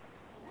plow?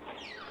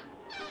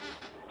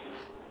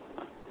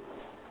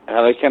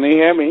 Hello, can you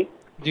hear me?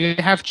 Do you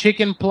have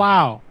chicken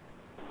plow?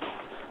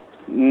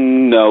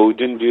 No, we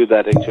didn't do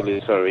that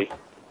actually, sorry.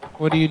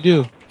 What do you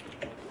do?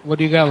 What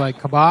do you got, like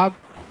kebab?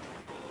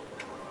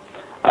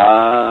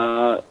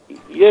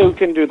 Yeah, we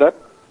can do that.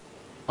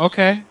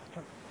 Okay.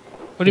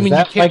 What do you mean Is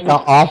you that can't? like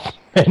an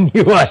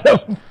off-menu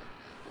item?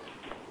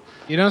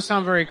 You don't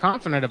sound very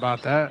confident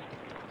about that.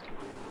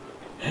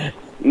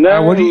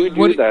 No, what do you- we do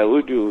what- that.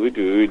 We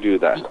do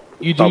that.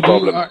 You no do?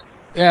 problem.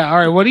 Yeah, all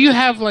right. What do you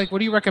have, like, what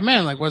do you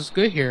recommend? Like, what's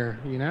good here,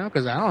 you know?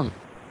 Because I don't...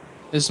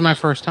 This is my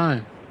first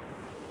time.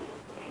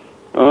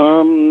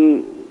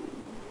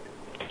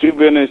 To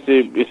be honest,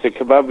 it's a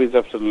kebab is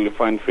absolutely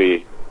fine for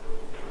you.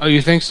 Oh,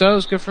 you think so?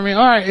 It's good for me?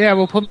 All right, yeah,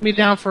 well, put me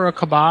down for a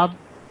kebab.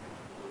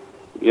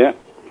 Yeah.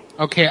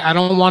 Okay, I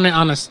don't want it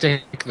on a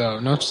stick, though.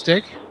 No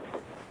stick?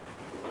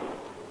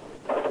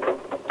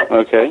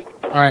 Okay.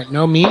 All right,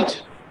 no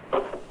meat?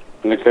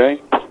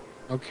 Okay.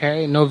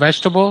 Okay, no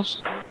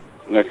vegetables?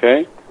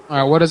 Okay. All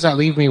right, what does that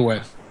leave me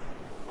with?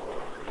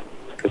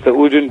 So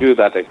we didn't do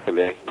that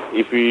actually.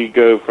 If you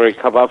go for a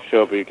kebab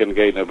shop, you can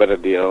get a better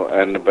deal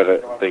and better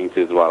things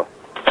as well.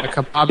 A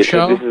kebab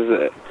shop? This is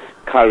a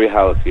curry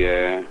house,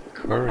 yeah.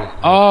 Curry.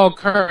 Oh,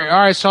 curry. All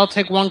right, so I'll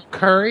take one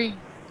curry.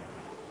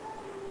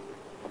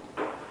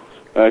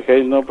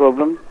 Okay, no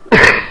problem.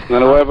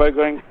 Now where am I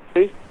going,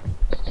 please?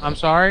 I'm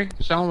sorry?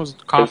 Someone was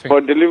It's coughing.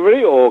 for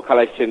delivery or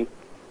collection?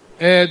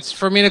 It's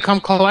for me to come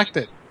collect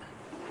it.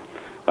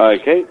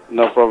 Okay,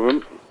 no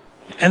problem.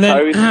 And then,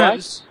 Curry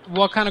spice?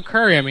 what kind of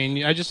curry? I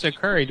mean, I just said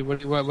curry.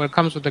 What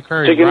comes with the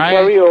curry? Chicken Rice?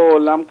 curry or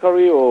lamb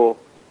curry or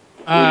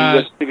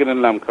just chicken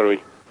and lamb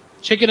curry?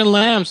 Chicken and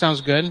lamb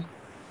sounds good.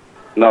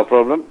 No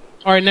problem.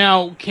 All right,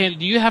 now, do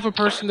you have a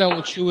person that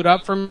will chew it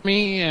up for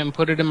me and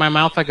put it in my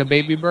mouth like a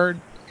baby bird?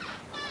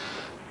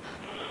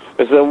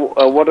 So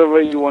whatever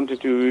you want to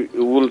do,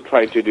 we'll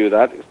try to do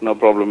that. It's no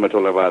problem at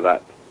all about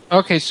that.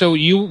 Okay, so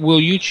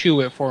will you chew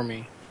it for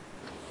me?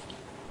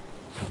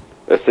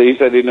 So you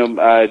said,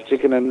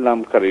 chicken and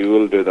lamb curry,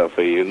 we'll do that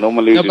for you.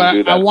 Normally No, we but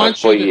do that I want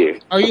for you. you.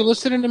 Are you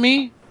listening to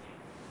me?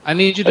 I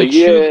need you to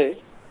Yeah. chew.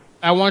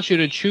 I want you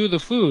to chew the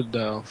food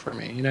though for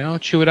me. You know,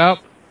 chew it up.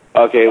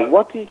 Okay,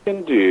 what you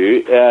can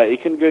do, you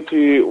can go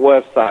to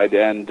website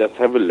and just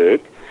have a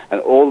look, and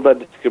all the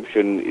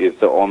description is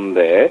on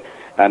there.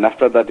 And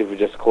after that, if you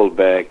just call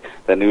back,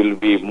 then you will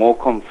be more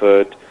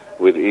comfort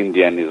with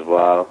Indian as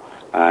well,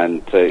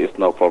 and it's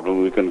no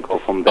problem. We can go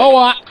from there.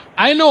 Oh,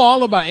 I know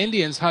all about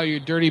Indians. How you're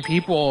dirty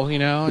people, you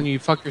know, and you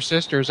fuck your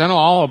sisters. I know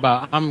all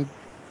about. I'm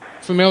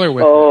familiar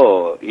with.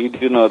 Oh, you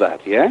do know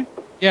that, yeah?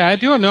 Yeah, I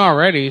do know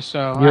already. So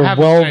I You're have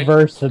well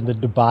versed in the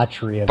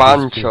debauchery of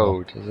these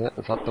people. Banchod, is it?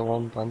 Is that the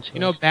one? Banchod? You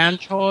know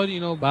Banchod? You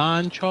know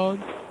Banchod?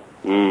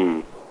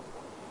 Mm.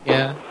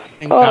 Yeah.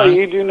 And Oh, Gan-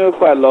 you do know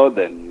quite a lot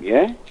then,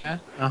 yeah? Yeah.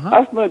 Uh-huh.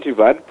 That's not too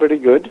bad, pretty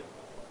good.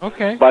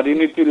 Okay. But you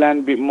need to learn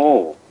a bit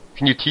more.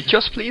 Can you teach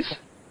us, please?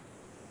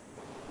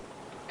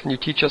 Can you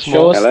teach us Show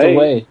more? us the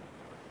way.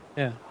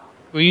 Yeah.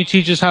 Will you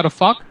teach us how to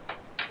fuck?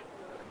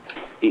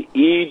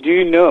 You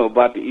do know,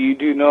 but you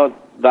do know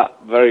that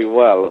very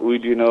well. We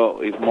do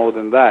know it's more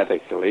than that,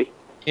 actually.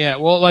 Yeah.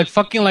 Well, like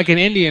fucking like an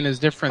Indian is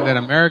different than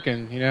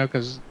American, you know,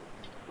 because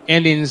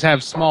Indians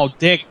have small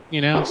dick,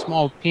 you know,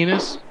 small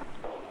penis.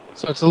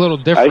 So it's a little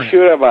Are different. you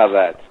sure about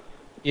that?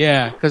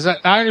 Yeah, because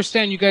I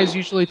understand you guys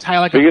usually tie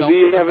like a Because belt.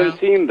 you around- haven't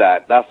seen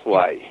that, that's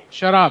why.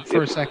 Shut up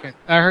for a second.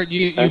 I heard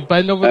you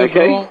bend over the Okay.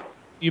 girl.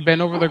 You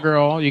bend over the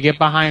girl. You get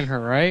behind her,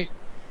 right?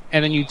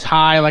 And then you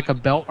tie like a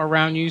belt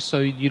around you so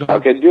you don't.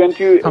 Okay, do you want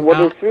to Come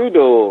order out. food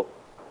or...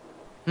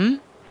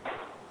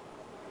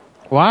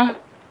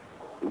 What?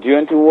 Do you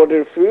want to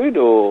order food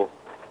or...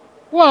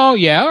 Well,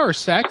 yeah, or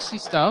sexy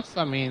stuff.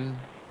 I mean,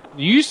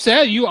 you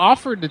said you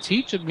offered to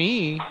teach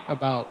me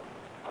about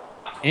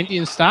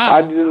Indian I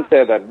style. didn't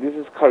say that. This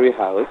is curry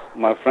house,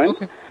 my friend.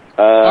 Okay.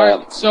 All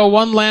right. So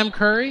one lamb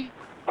curry.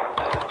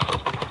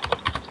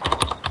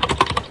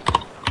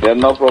 Yeah,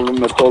 no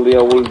problem at all.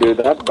 Yeah, we'll do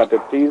that. But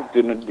please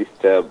do not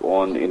disturb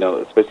on,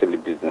 especially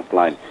business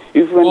line.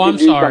 If you want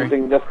to do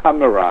something, just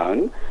come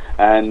around,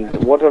 and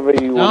whatever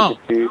you want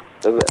to do,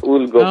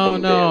 we'll go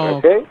from there.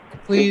 Okay?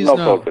 Please, no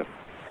problem.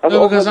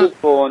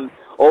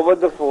 Over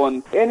the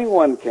phone,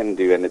 anyone can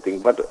do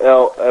anything. But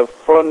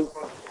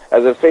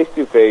as a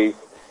face-to-face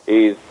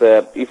is,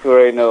 if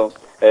you're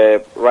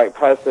a right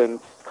person,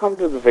 come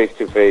to the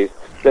face-to-face.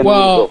 Then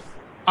we'll go.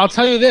 I'll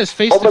tell you this: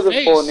 face-to-face. Over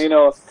the phone,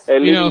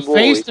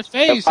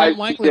 face-to-face, I'm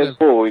likely to.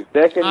 Boys,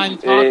 they can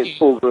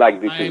talk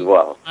like this as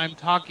well. I'm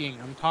talking.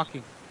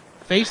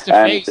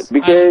 Face-to-face.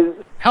 Because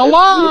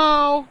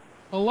hello,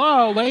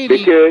 lady.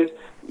 Because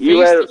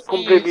you are a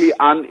completely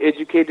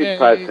uneducated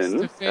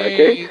person.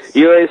 Okay,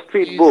 you're a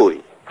street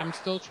boy. I'm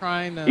still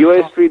trying to.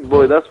 You're a street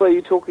boy. That's why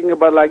you're talking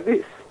about like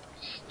this.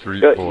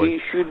 Street boy. You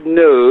should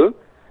know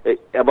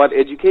about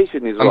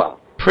education as well.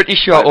 Pretty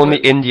sure only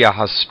India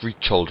has street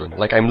children.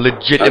 Like, I'm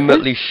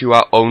legitimately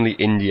sure only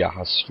India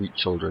has street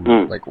children.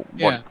 Like,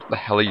 what the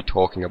hell are you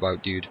talking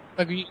about, dude?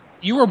 Like,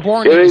 you were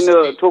born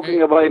You're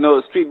talking about,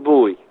 street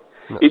boy.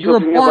 No.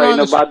 You're talking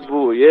about, bad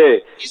boy, yeah.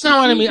 He's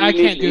not what I mean. I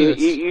can't do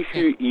this. You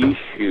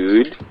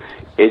should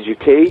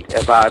educate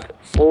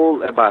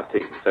all about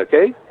things,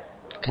 okay?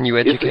 Can you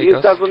educate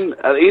us?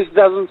 It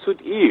doesn't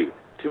suit you,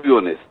 to be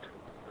honest.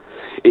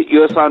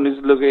 Your son is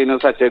looking,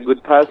 such a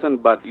good person,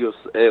 but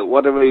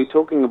whatever you're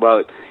talking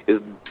about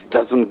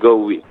doesn't go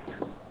with,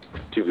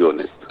 to be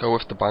honest. Go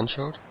with the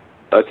banjo?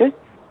 Okay.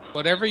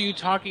 Whatever you're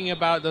talking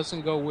about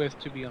doesn't go with,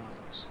 to be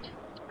honest.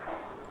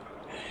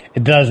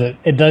 It doesn't.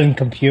 It doesn't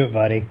compute,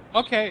 buddy.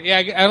 Okay, yeah,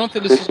 I don't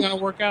think this is going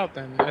to work out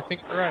then. I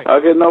think you're right.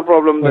 Okay, no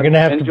problem. We're going to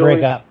have to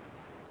break up.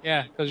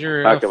 Yeah, because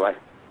you're bye.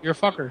 You're a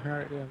fucker. All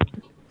right,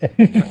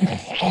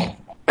 yeah.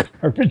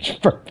 Garbage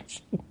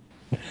person.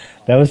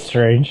 That was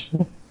strange.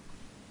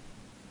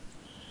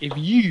 If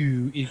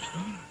you It's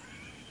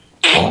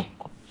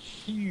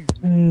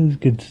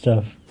good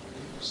stuff.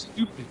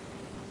 Stupid.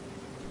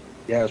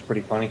 Yeah, it was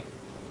pretty funny.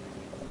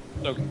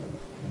 Okay.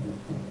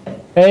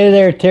 Hey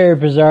there, Terry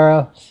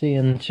Pizarro. See you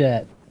in the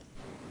chat.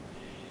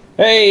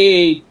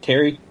 Hey,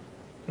 Terry.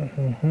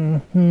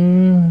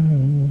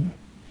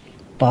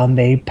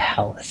 Bombay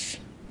Palace.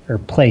 Or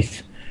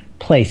Place.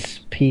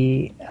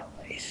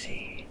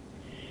 P-L-A-C.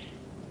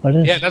 What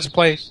is? Yeah, that's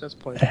place. That's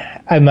place.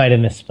 I might have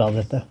misspelled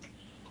it though.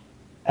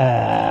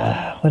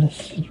 What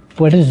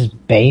is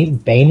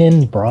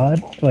Bainin Broad?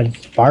 What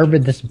is Barbara?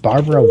 This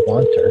Barbara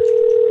Wanter.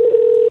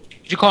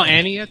 Did you call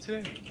Annie yet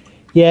today?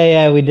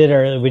 Yeah, we did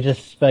earlier. We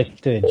just spoke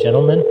to a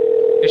gentleman.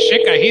 The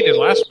shit got heated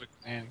last week,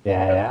 man.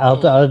 Yeah.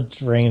 I'll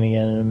ring it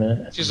again in a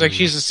minute. She's like,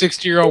 she's a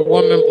 60-year-old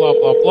woman, blah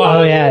blah blah.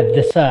 Oh yeah,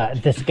 this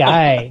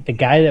guy, the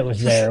guy that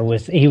was there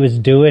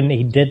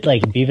he did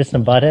like Beavis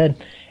and Butthead,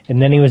 and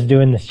then he was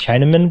doing this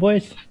Chinaman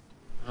voice.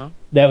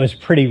 That was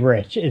pretty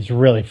rich. It's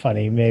really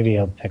funny. Maybe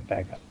he'll pick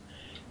back up.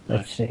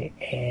 Let's see.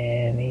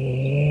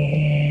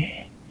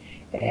 Annie.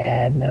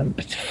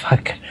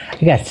 Fuck. I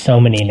got so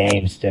many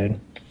names, dude.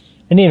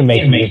 I need to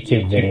make a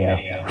YouTube video.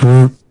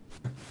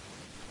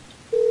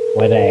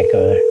 Why did I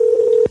echo there?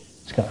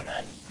 What's going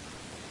on?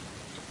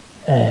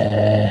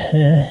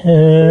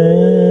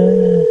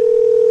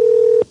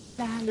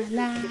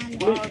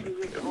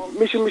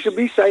 Mission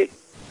B-side.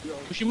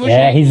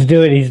 Yeah, he's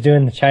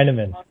doing the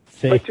Chinaman.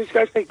 See? This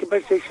guy's taking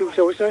back to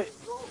what's that?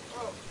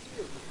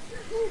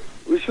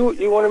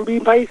 You want them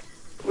bean pies?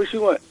 What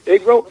you want?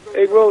 Egg roll,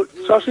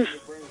 sausage?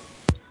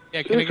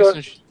 Yeah, can I get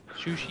some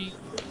sushi?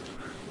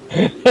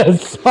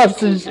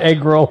 Sausage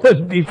egg roll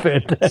would be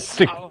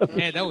fantastic. Oh,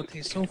 man, that would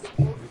taste so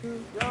good.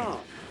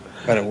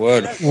 Bet it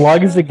would. As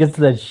long as it gets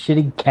that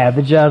shitty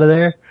cabbage out of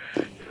there.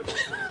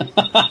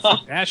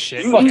 That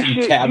shit. You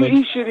eat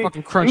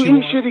Fucking crunchy. You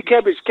eat shitty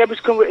cabbage.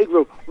 Cabbage come with egg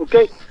roll,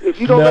 okay? If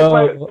you don't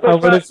like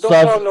my restaurant,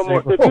 don't call no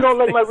more. If you don't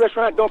like my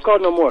restaurant, don't call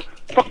no more.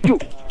 Fuck you.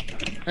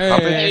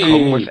 Cabbage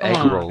come with egg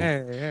roll.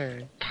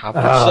 Hey.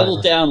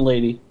 Settle down,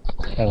 lady.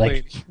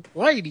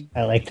 Lady.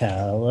 I liked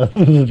how a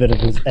little bit of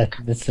his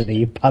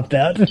ethnicity popped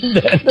out.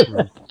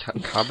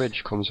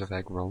 Cabbage comes with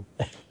egg roll.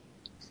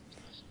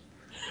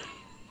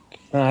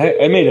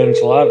 I made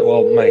enchiladas.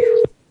 Well,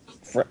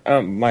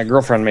 my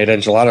girlfriend made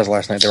enchiladas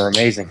last night. They were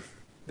amazing.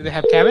 Did they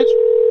have cabbage?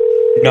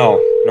 No,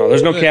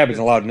 there's no cabbage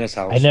allowed in this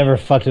house. I never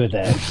fucked with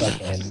that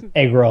fucking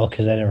egg roll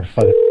because I never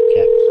fucked with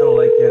cabbage. I don't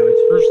like cabbage.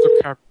 Here's the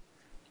cabbage.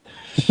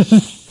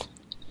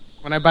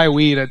 When I buy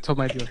weed, I tell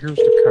my dealer, here's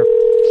the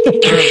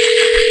cabbage.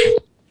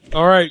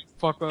 All right,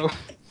 fucko.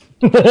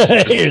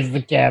 Here's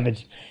the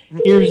cabbage.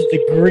 Here's the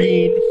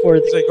green for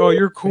the... It's like, oh,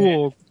 you're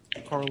cool,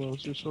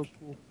 Carlos. You're so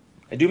cool.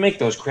 I do make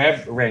those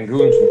crab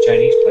rangoons from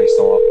Chinese place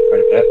though quite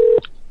a bit.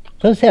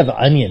 Those have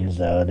onions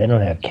though. They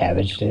don't have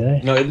cabbage, do they?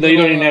 No, they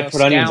don't even have to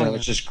put onions in it.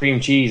 It's just cream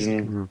cheese,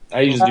 and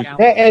I usually do.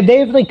 They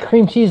have like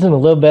cream cheese and a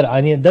little bit of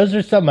onion. Those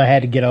are something I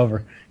had to get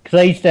over because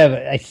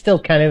I still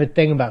kind of have a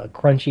thing about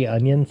crunchy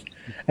onions.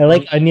 I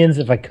like onions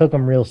if I cook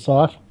them real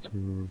soft.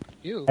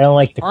 Ew. I don't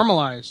like the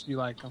caramelized. You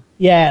like them?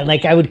 Yeah,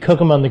 like I would cook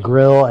them on the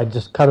grill. I'd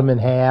just cut them in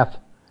half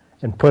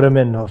and put them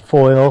in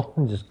foil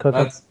and just cook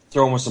them.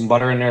 throw them with some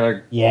butter in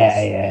there. Yeah,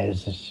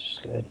 it's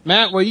just good.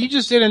 Matt, what you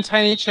just did in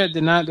Tiny Chat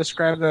did not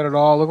describe that at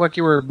all. It looked like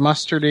you were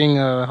mustarding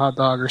a hot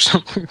dog or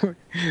something.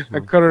 I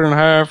cut it in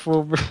half.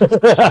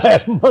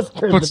 I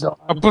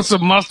put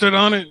some mustard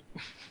on it.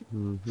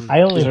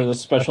 These are the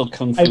special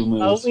kung fu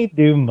moves. I only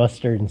do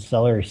mustard and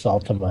celery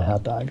salt on my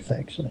hot dogs,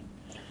 actually.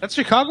 That's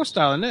Chicago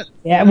style, isn't it?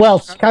 Yeah, well,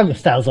 Chicago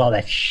style's all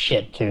that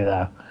shit, too,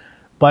 though.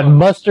 But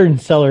mustard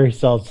and celery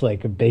salt's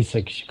like a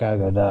basic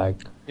Chicago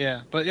dog.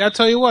 Yeah, but I'll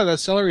tell you what, that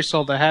celery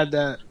salt, I had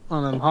that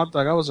on a hot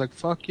dog. I was like,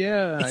 fuck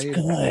yeah. It's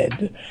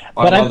good.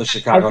 I love the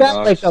Chicago I've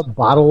got dogs. like a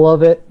bottle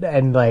of it,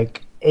 and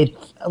like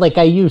it's like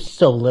I use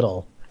so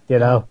little, you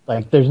know?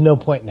 Like there's no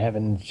point in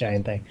having this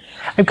giant thing.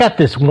 I've got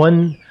this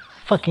one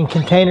fucking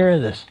container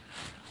of this.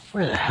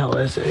 Where the hell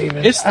is it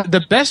even? It's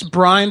the best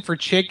brine for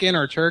chicken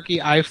or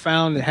turkey I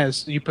found that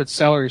has, you put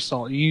celery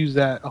salt. You use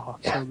that. Oh,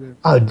 it's so good.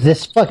 Oh,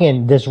 this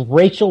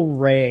Rachel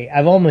Ray.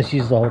 I've almost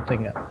used the whole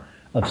thing up.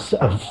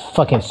 Of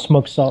fucking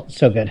smoked salt.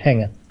 So good.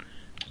 Hang on.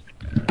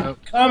 Oh.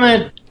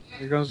 Coming.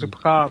 Here goes the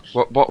cops.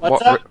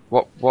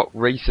 What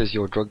race is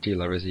your drug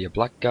dealer? Is he a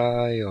black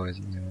guy or is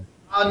he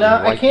Oh no,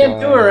 I can't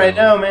do it right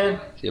now,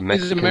 man. Is he a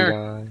Mexican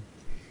guy?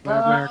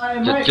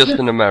 American. Just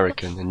an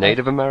American, a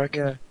Native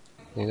American. Yeah.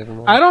 Native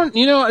American. I don't,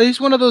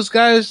 he's one of those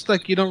guys,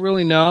 like, you don't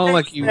really know,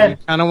 like, you kind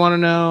of want to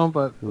know,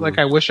 but, like,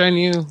 I wish I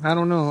knew. I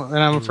don't know, and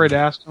I'm afraid to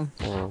ask him.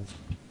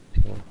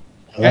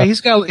 Yeah,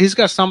 he's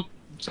got something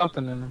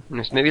in him.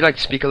 Just maybe, like,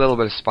 speak a little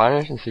bit of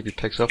Spanish and see if he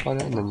picks up on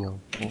it, and then you'll...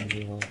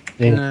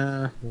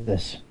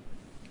 This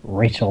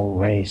Rachel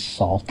Ray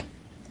salt.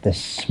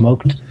 This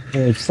smoked...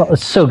 It's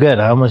so good.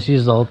 I almost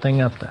used the whole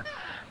thing up there.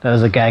 That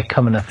was a guy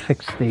coming to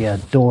fix the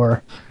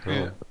door.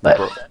 Yeah. But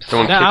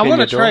I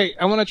want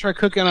to try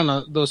cooking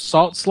on those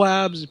salt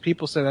slabs.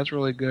 People say that's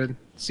really good.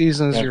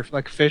 Seasons your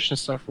like fish and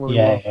stuff really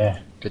well. Yeah.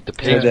 Did the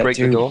pigs break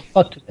the door?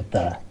 Fucked with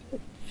the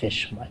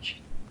fish much.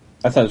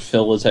 I thought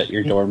Phil was at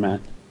your door,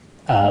 man.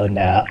 Oh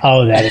no!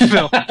 Oh, that is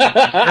Phil.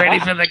 Ready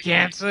for the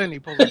cancer? And he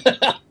pulls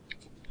it.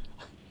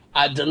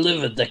 I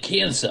delivered the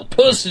cancer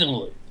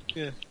personally.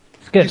 Yeah.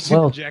 It's good.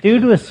 Well,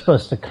 dude was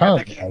supposed to come.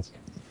 Like,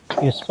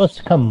 he was supposed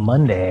to come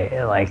Monday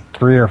at like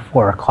 3 or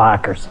 4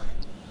 o'clock or something,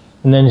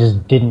 and then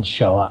just didn't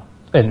show up,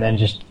 and then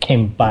just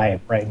came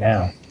by right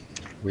now.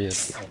 Weird.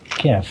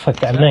 Yeah, fuck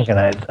that. I'm not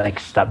gonna like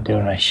stop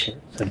doing my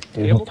shit. So,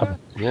 dude,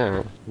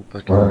 Yeah,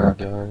 fucking guy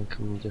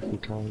coming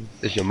different times.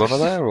 Is your mother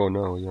there or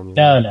no?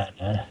 No.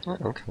 Oh,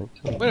 okay.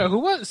 Wait, who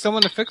was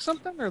someone to fix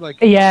something or like?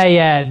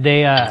 Yeah.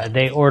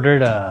 They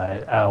ordered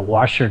a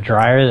washer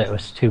dryer that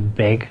was too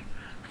big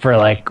for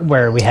like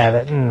where we have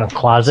it in the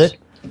closet,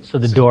 so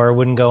the door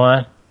wouldn't go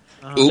on.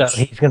 So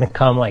he's gonna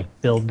come like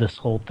build this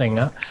whole thing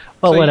up.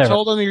 Well, so whatever. you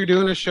told him you're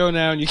doing a show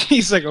now, and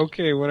he's like,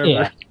 okay,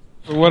 whatever,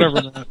 or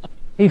whatever. That.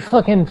 He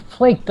fucking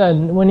flaked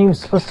on when he was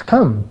supposed to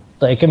come.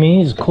 Like, I mean,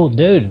 he's a cool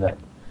dude, but I'm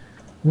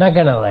not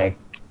gonna like.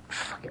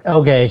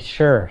 Okay,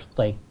 sure.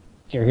 Like,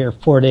 you're here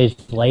 4 days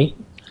late.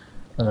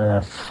 I'm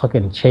gonna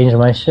fucking change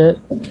my shit.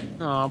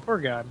 Oh, poor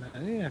guy, man.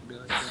 He didn't have to be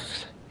like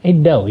that. Hey,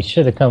 no, he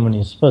should have come when he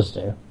was supposed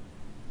to.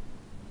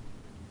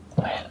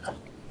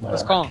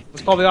 Let's call him.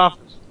 Let's call the office.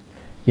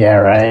 Yeah,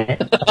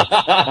 right.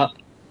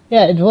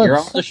 Yeah,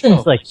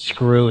 something's like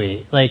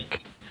screwy.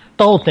 Like,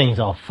 the whole thing's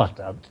all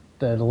fucked up.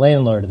 The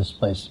landlord of this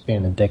place is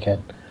being a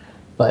dickhead.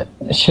 But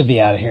it should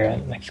be out of here in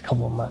the next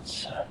couple of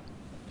months.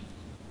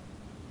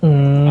 I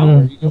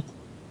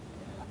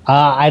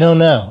don't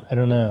know.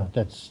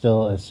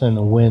 It's in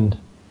the wind.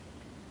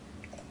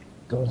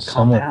 Going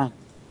somewhere.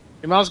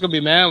 Your mom's gonna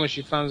be mad when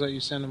she finds out you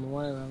send him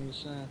away. I'm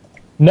just saying.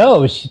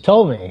 No, she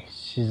told me.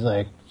 She's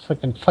like,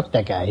 fucking fuck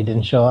that guy. He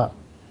didn't show up.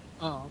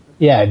 Oh, okay.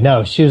 Yeah,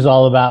 no, she was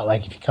all about,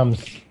 like, if he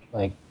comes,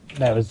 like,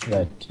 that was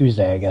the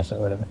Tuesday, I guess it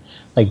would have been.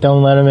 Like,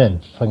 don't let him in.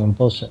 Fucking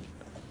bullshit.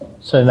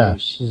 So, no,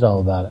 she's all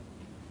about it.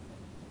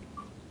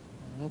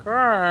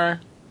 Okay.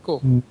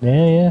 Cool.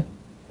 Yeah.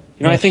 You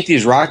know, I think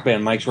these Rock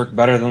Band mics work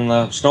better than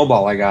the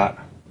Snowball I got.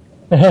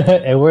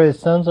 It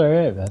sounds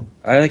alright, man.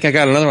 I think I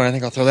got another one. I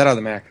think I'll throw that out of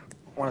the Mac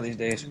one of these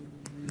days.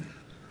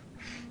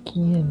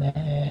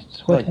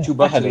 Like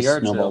 $2 had in a the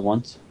yard Snowball sale.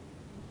 once.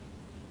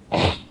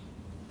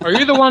 Are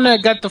you the one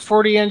that got the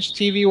 40-inch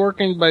TV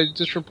working by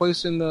just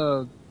replacing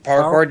the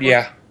Power cord?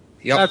 Yeah.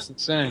 Yep. That's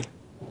insane.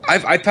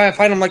 I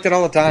find them like that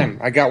all the time.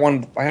 I got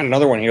one. I had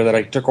another one here that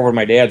I took over to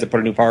my dad's and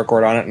put a new power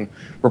cord on it and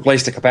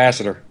replaced the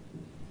capacitor.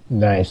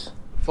 Nice.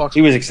 Fuck.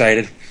 He was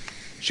excited.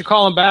 You should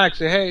call him back.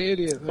 Say, hey,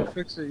 idiot,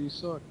 fix it. You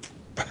suck.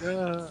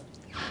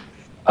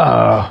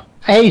 Yeah.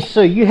 Hey,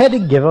 so you had to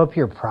give up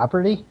your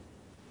property?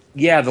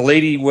 Yeah, the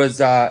lady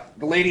that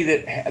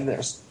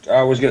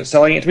was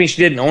selling it to me. She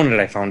didn't own it.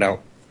 I found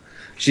out.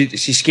 She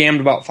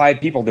scammed about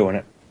 5 people doing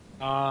it.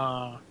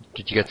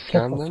 Did you get Get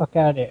scammed the then? fuck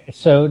out of here.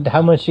 So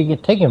how much you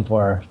get taken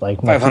for?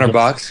 Like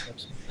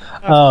 $500.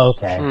 Oh,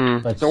 okay.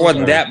 So it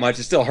wasn't that much.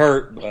 It still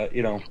hurt, but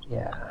you know.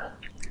 Yeah.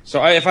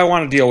 So if I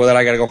want to deal with it,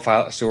 I got to go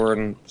file sewer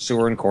in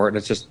court.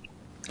 It's just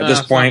at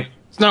this point,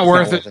 it's not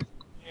worth it.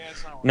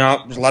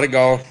 No, just let it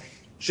go.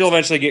 She'll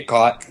eventually get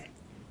caught.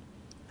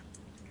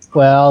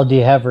 Well, do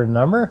you have her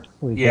number?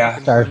 We Yeah.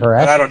 can start her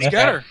But I after don't that.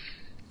 Get her.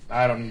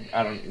 I don't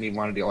even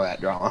want to deal with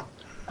that drama.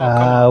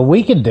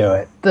 We could do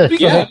it.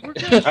 Yeah, we're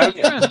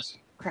friends.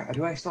 Crap,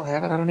 do I still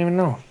have it? I don't even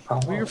know.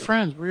 We're your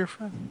friends. We're your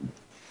friends.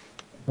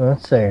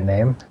 Let's say your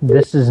name.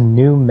 This is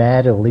New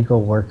Mad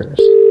Illegal Workers.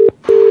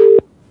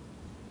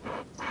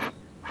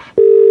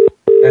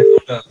 I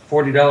found a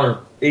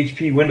 $40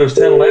 HP Windows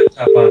 10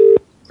 laptop on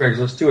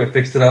Craigslist too. I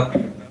fixed it up.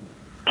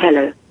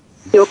 Hello.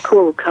 Your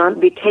call can't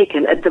be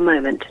taken at the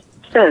moment.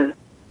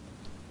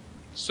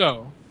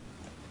 So,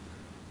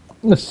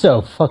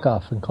 fuck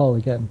off and call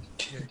again.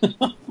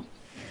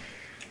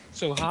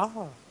 So,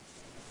 haha.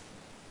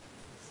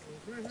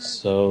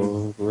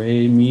 So,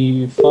 re,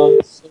 mi, fa,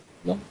 so,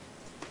 la.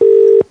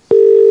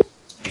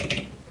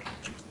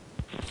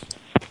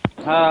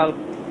 Hello.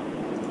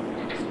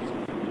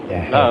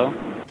 Yeah. Hello.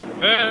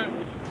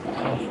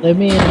 Let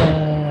me,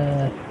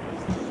 yeah,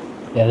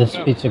 this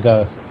pizza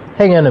go.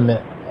 Hang on a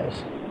minute,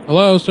 guys.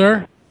 Hello,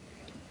 sir.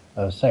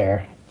 Oh,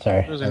 sorry.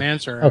 There was an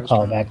answer. I'll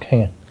call back.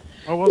 Hang on.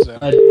 What was it?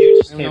 You I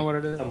just don't know what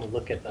it is.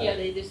 look at that. Yeah,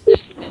 they just. So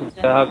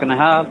how can I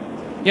help?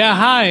 Yeah,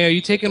 hi. Are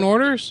you taking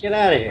orders? Get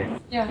out of here.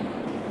 Yeah.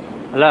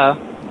 Hello.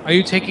 Are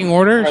you taking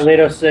orders?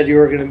 Carlito said you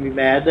were going to be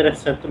mad that I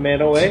sent the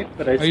man away,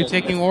 but I Are you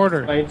taking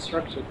orders? My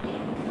instructions.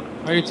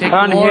 Are you taking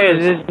Can't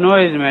orders? hear this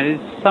noise, man. Is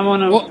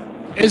someone? Well,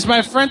 is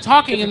my friend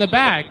talking in the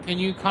back? Can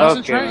you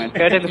concentrate? Okay, man.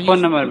 Can I take the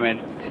phone number, man?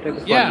 Take the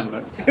phone Yeah.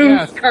 number.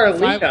 Yeah.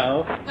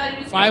 Carlito?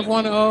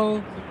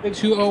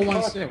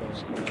 510-2016.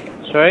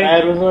 Sorry?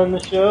 Dad was on the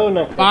show.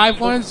 No.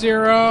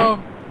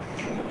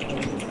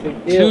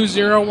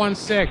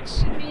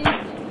 510-2016.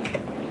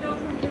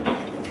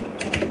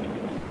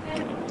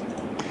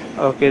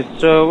 Okay,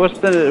 so what's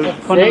the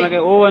phone number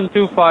again?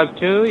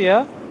 01252,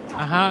 yeah?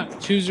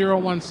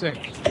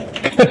 2016.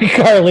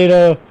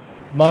 Carlito,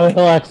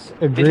 Monahilak's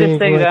You agreeing just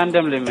take with...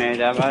 randomly,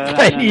 man.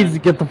 I need to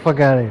get the fuck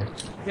out of here.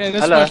 Yeah,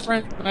 that's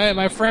Hello?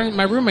 my friend.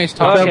 My roommate's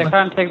talking. Okay, I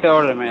can't take the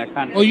order, man. I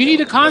can't. Well, you need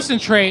to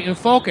concentrate and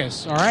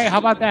focus. All right, how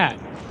about that?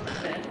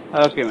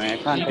 Okay, man. I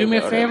can't Can you take do me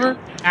the a order. favor,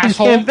 Just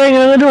asshole? can't bang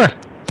on the door.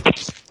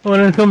 I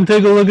want to come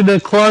take a look at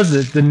that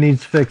closet that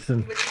needs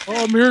fixing.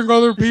 Oh, I'm hearing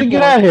other I said, people.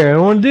 get out of here. I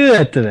don't want to do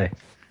that today.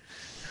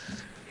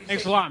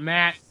 Thanks a lot,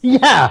 Matt.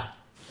 Yeah.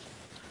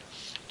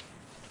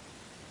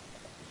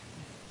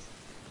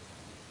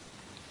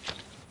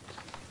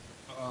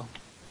 Uh-oh.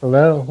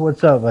 Hello?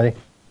 What's up, buddy?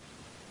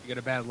 You get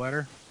a bad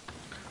letter?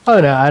 Oh,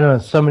 no, I don't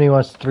know. Somebody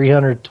wants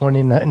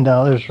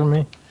 $329 from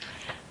me.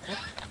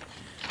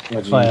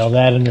 File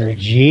that under a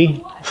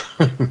G.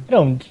 I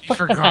don't.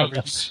 For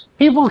garbage.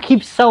 People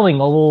keep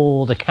selling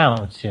old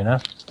accounts, you know?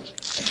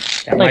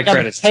 Yeah, my I'm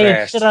credit's paying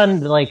trashed. shit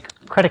on, like,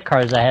 credit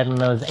cards I had when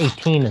I was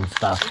 18 and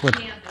stuff. With,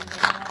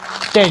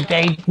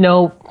 they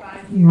know,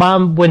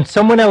 Mom, when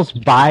someone else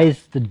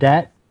buys the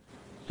debt,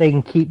 they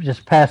can keep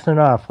just passing it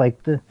off.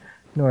 Like the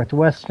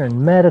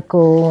Northwestern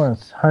Medical,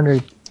 it's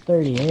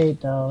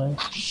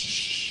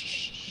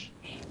 $138.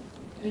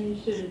 You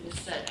should have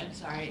just said, I'm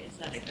sorry, it's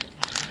not a good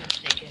time.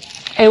 Just take it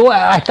out. Hey, well,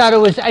 I thought it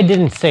was, I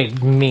didn't say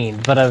mean,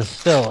 but I was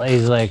still,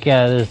 he's like,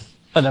 yeah, this,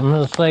 but I'm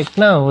just like,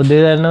 no, we'll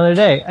do that another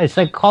day. I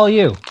said, call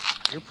you.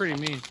 You're pretty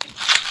mean.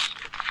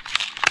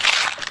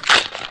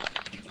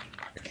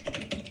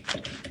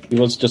 He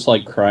was just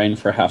like crying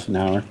for half an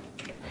hour.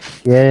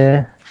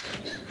 Yeah.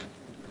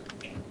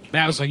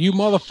 Matt was like, you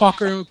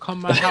motherfucker,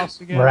 come to my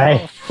house again.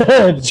 Right.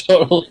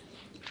 Totally.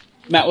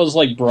 Matt was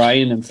like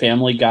Brian in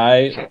Family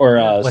Guy or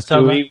What's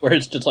up, Stewie, Matt? where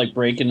it's just like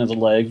breaking his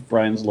legs,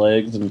 Brian's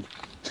legs, and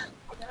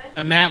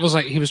Matt was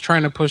like, he was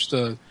trying to push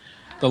the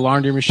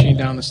laundry machine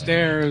down the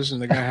stairs,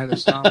 and the guy had to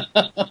stop.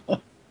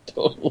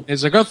 totally.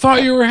 He's like, I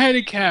thought you were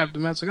handicapped.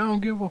 And Matt's like, I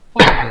don't give a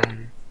fuck.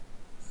 And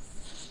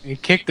he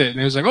kicked it, and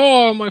he was like,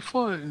 oh, my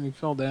foot, and he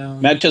fell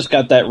down. Matt just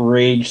got that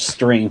rage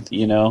strength,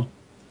 you know.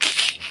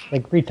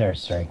 Like retard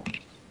strength.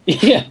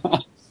 Yeah.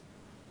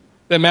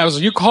 Then Matt was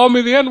like, you called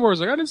me the N-word. I was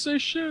like, I didn't say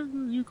shit.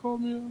 You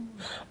called me.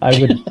 I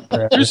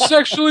would. You're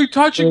sexually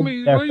touching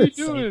me. What are you Never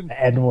doing? say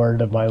the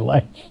N-word in my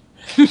life.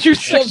 You're Shoves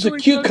a sexually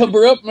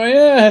cucumber up my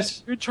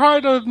ass. You're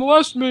trying to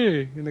molest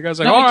me. And the guy's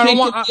like, Now oh, I I can't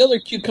don't get the other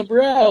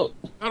cucumber out.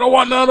 I don't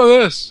want none of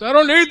this. I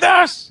don't need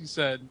this. He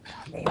said,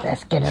 Hey,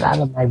 let's get it out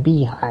of my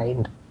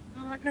behind.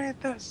 I don't need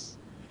this.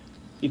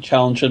 He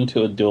challenged him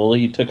to a duel.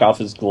 He took off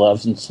his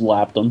gloves and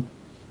slapped him.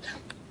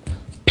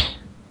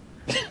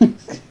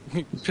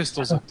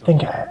 Pistols I up.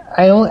 think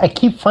I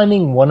keep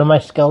finding one of my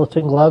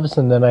skeleton gloves,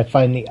 and then I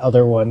find the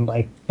other one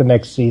like the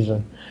next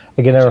season.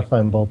 I can never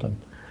find both of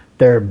them.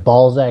 They're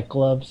Balzac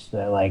gloves.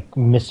 They're like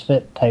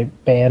Misfit type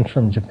band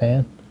from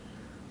Japan.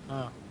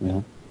 Oh,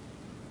 Yeah.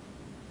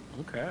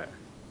 okay.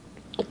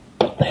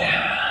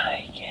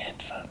 I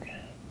can't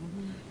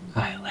fucking.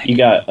 I like You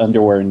got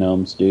underwear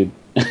gnomes, dude.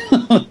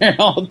 They're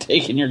all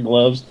taking your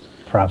gloves.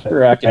 profit.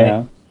 Racking right?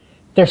 out.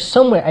 There's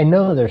somewhere. I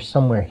know there's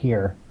somewhere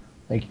here,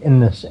 like in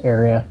this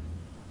area.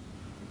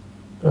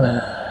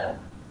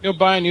 You'll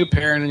buy a new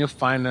pair, and then you'll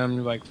find them.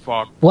 You're like,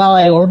 fuck. Well,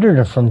 I ordered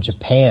it from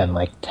Japan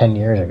like 10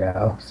 years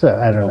ago, so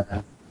I don't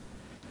know.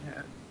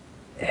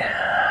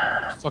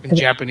 Fucking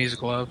Japanese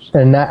gloves.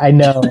 They're not. I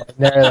know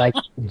they're like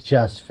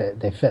just fit.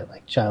 They fit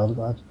like child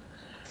gloves.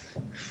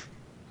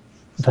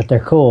 But they're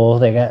cool.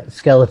 They got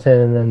skeleton,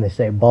 and then they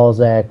say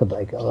Balzac with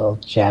like a little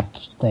chap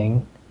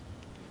thing.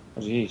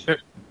 Oh, jeez.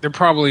 They're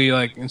probably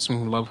like in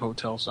some love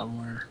hotel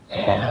somewhere.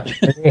 Yeah.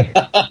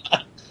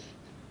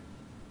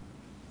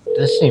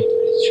 This seems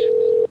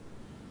trippy.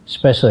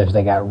 Especially if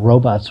they got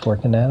robots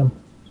working at them.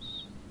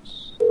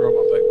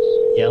 Robot legs.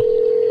 Yep.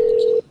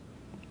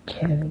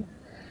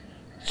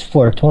 It's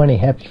 420.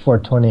 Happy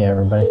 420,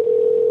 everybody.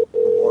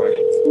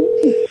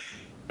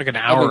 Like an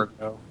hour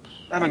ago.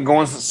 I've been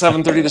going since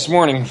 7:30 this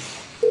morning.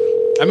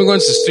 I've been going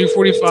since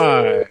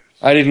 2:45.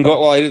 I didn't go.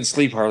 Well, I didn't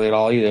sleep hardly at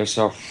all either.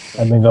 So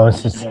I've been going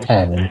since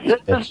 10. This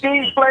is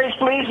Steve's place.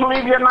 Please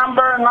leave your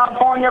number, and I'll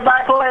phone you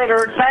back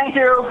later. Thank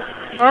you.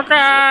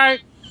 Okay.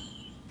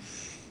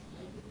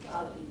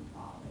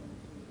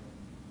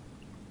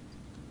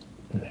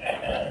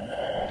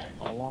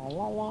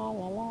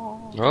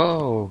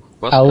 Oh,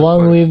 Buster How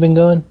long have we been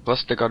going?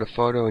 Buster got a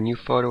photo, a new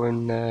photo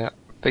in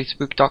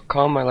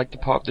Facebook.com. I like the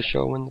part of the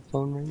show when the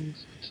phone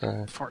rings. It's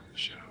part of the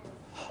show.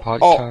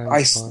 Party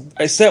time.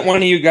 I sent one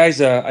of you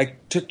guys. I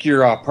took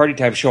your party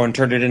time show and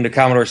turned it into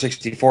Commodore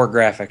 64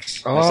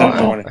 graphics. Oh, I sent it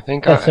to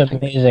one. That's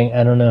amazing.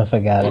 I don't know if I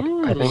got it.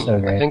 It's so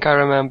great. I think I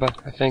remember.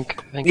 I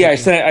think. Yeah, I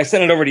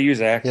sent it over to you,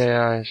 Zach.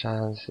 Yeah,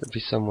 it'll be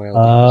somewhere.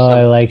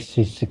 I like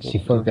C64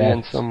 It'll be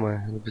in graphics.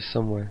 somewhere. It'll be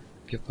somewhere.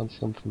 Be up on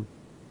something.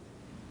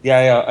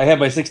 Yeah, I had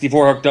my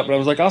 64 hooked up, but I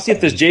was like, I'll see if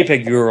this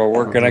JPEG viewer will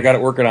work, and I got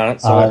it working on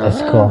it. So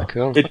that's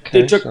cool.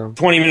 It took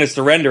 20 minutes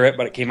to render it,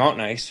 but it came out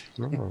nice.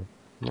 Oh,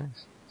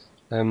 nice.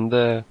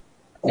 The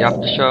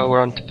after show,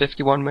 we're on to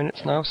 51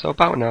 minutes now, so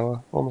about an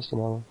hour, almost an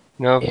hour.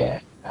 No.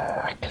 Yeah.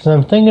 Because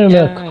I'm thinking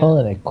about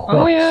calling it quits.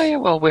 Oh yeah.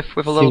 Well, with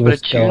a little bit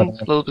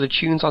of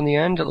tunes, on the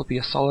end, it'll be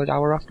a solid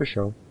hour after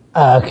show.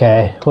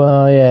 Okay.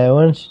 Well, yeah.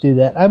 Why don't you do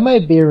that? I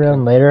might be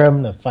around later.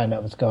 I'm gonna find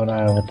out what's going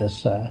on with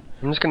this. I'm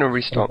just gonna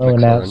restart my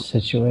current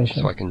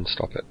situation so I can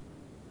stop it.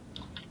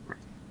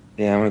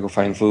 Yeah, I'm gonna go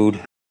find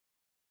food.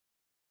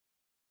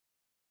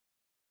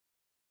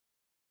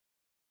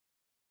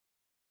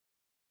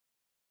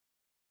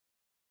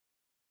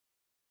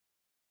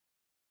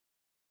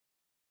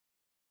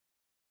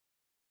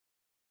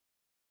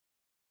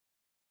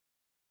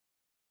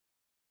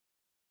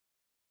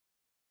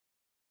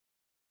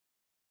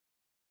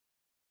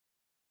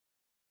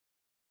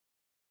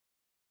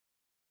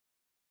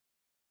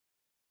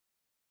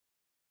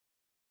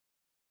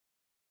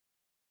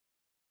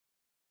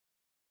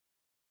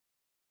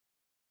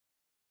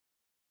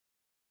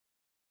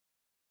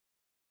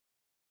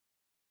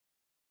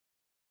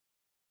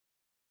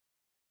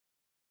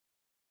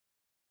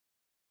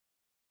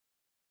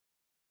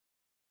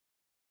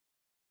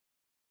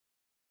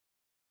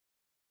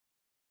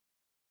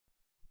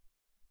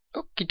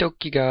 Okie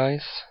dokie,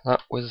 guys.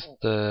 That was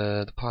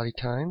the party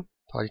time.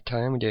 Party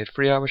time. We did a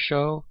 3-hour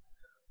show,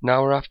 an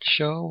hour after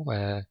show.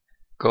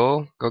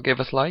 Go give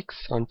us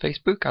likes on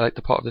Facebook. I like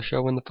the part of the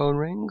show when the phone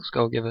rings.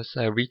 Go give us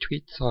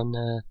retweets on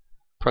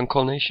Prank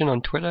Call Nation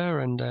on Twitter,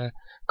 and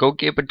go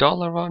give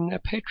 $1 on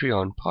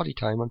Patreon. Party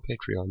time on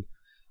Patreon.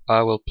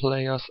 I will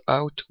play us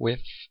out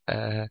with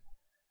a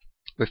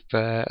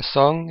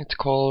song. It's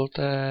called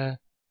All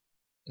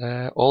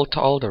to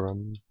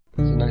Alderaan. It's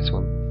a nice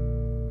one.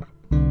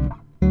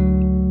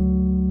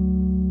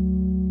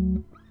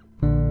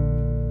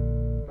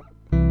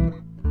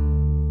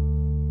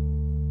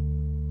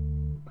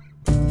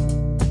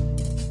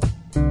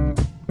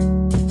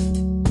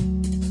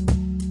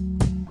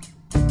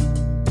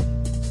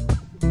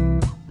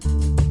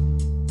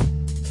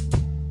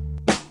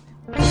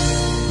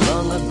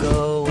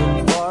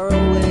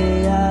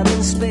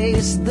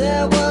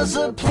 There was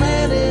a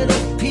planet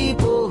of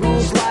people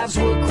whose lives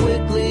were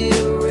quickly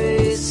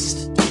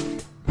erased.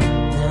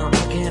 Now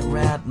I can't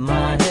wrap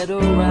my head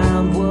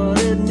around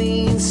what it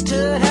means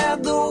to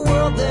have the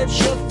world that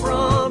you're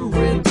from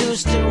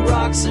reduced to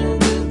rocks and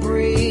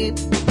debris.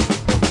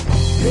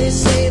 They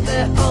say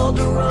that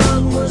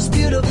Alderaan was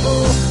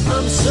beautiful.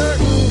 I'm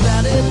certain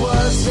that it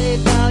was. They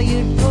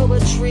valued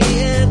poetry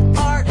and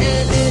art,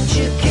 and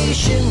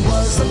education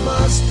was a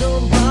must.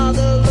 Don't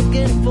bother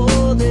looking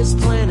for this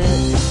planet.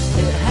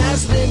 It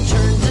has been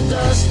turned to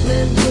dust,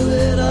 then blew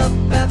it up.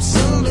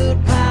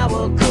 Absolute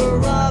power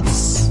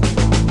corrupts.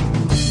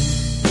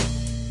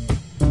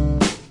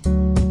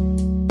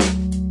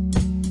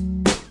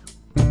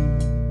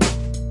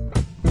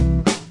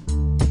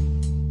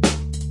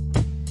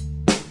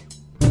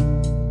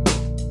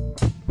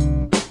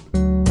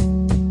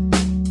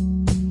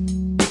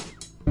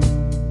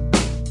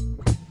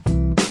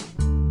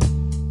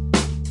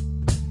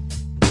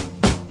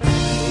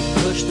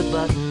 We pushed the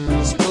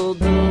buttons, pulled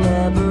the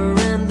lever,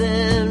 and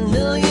then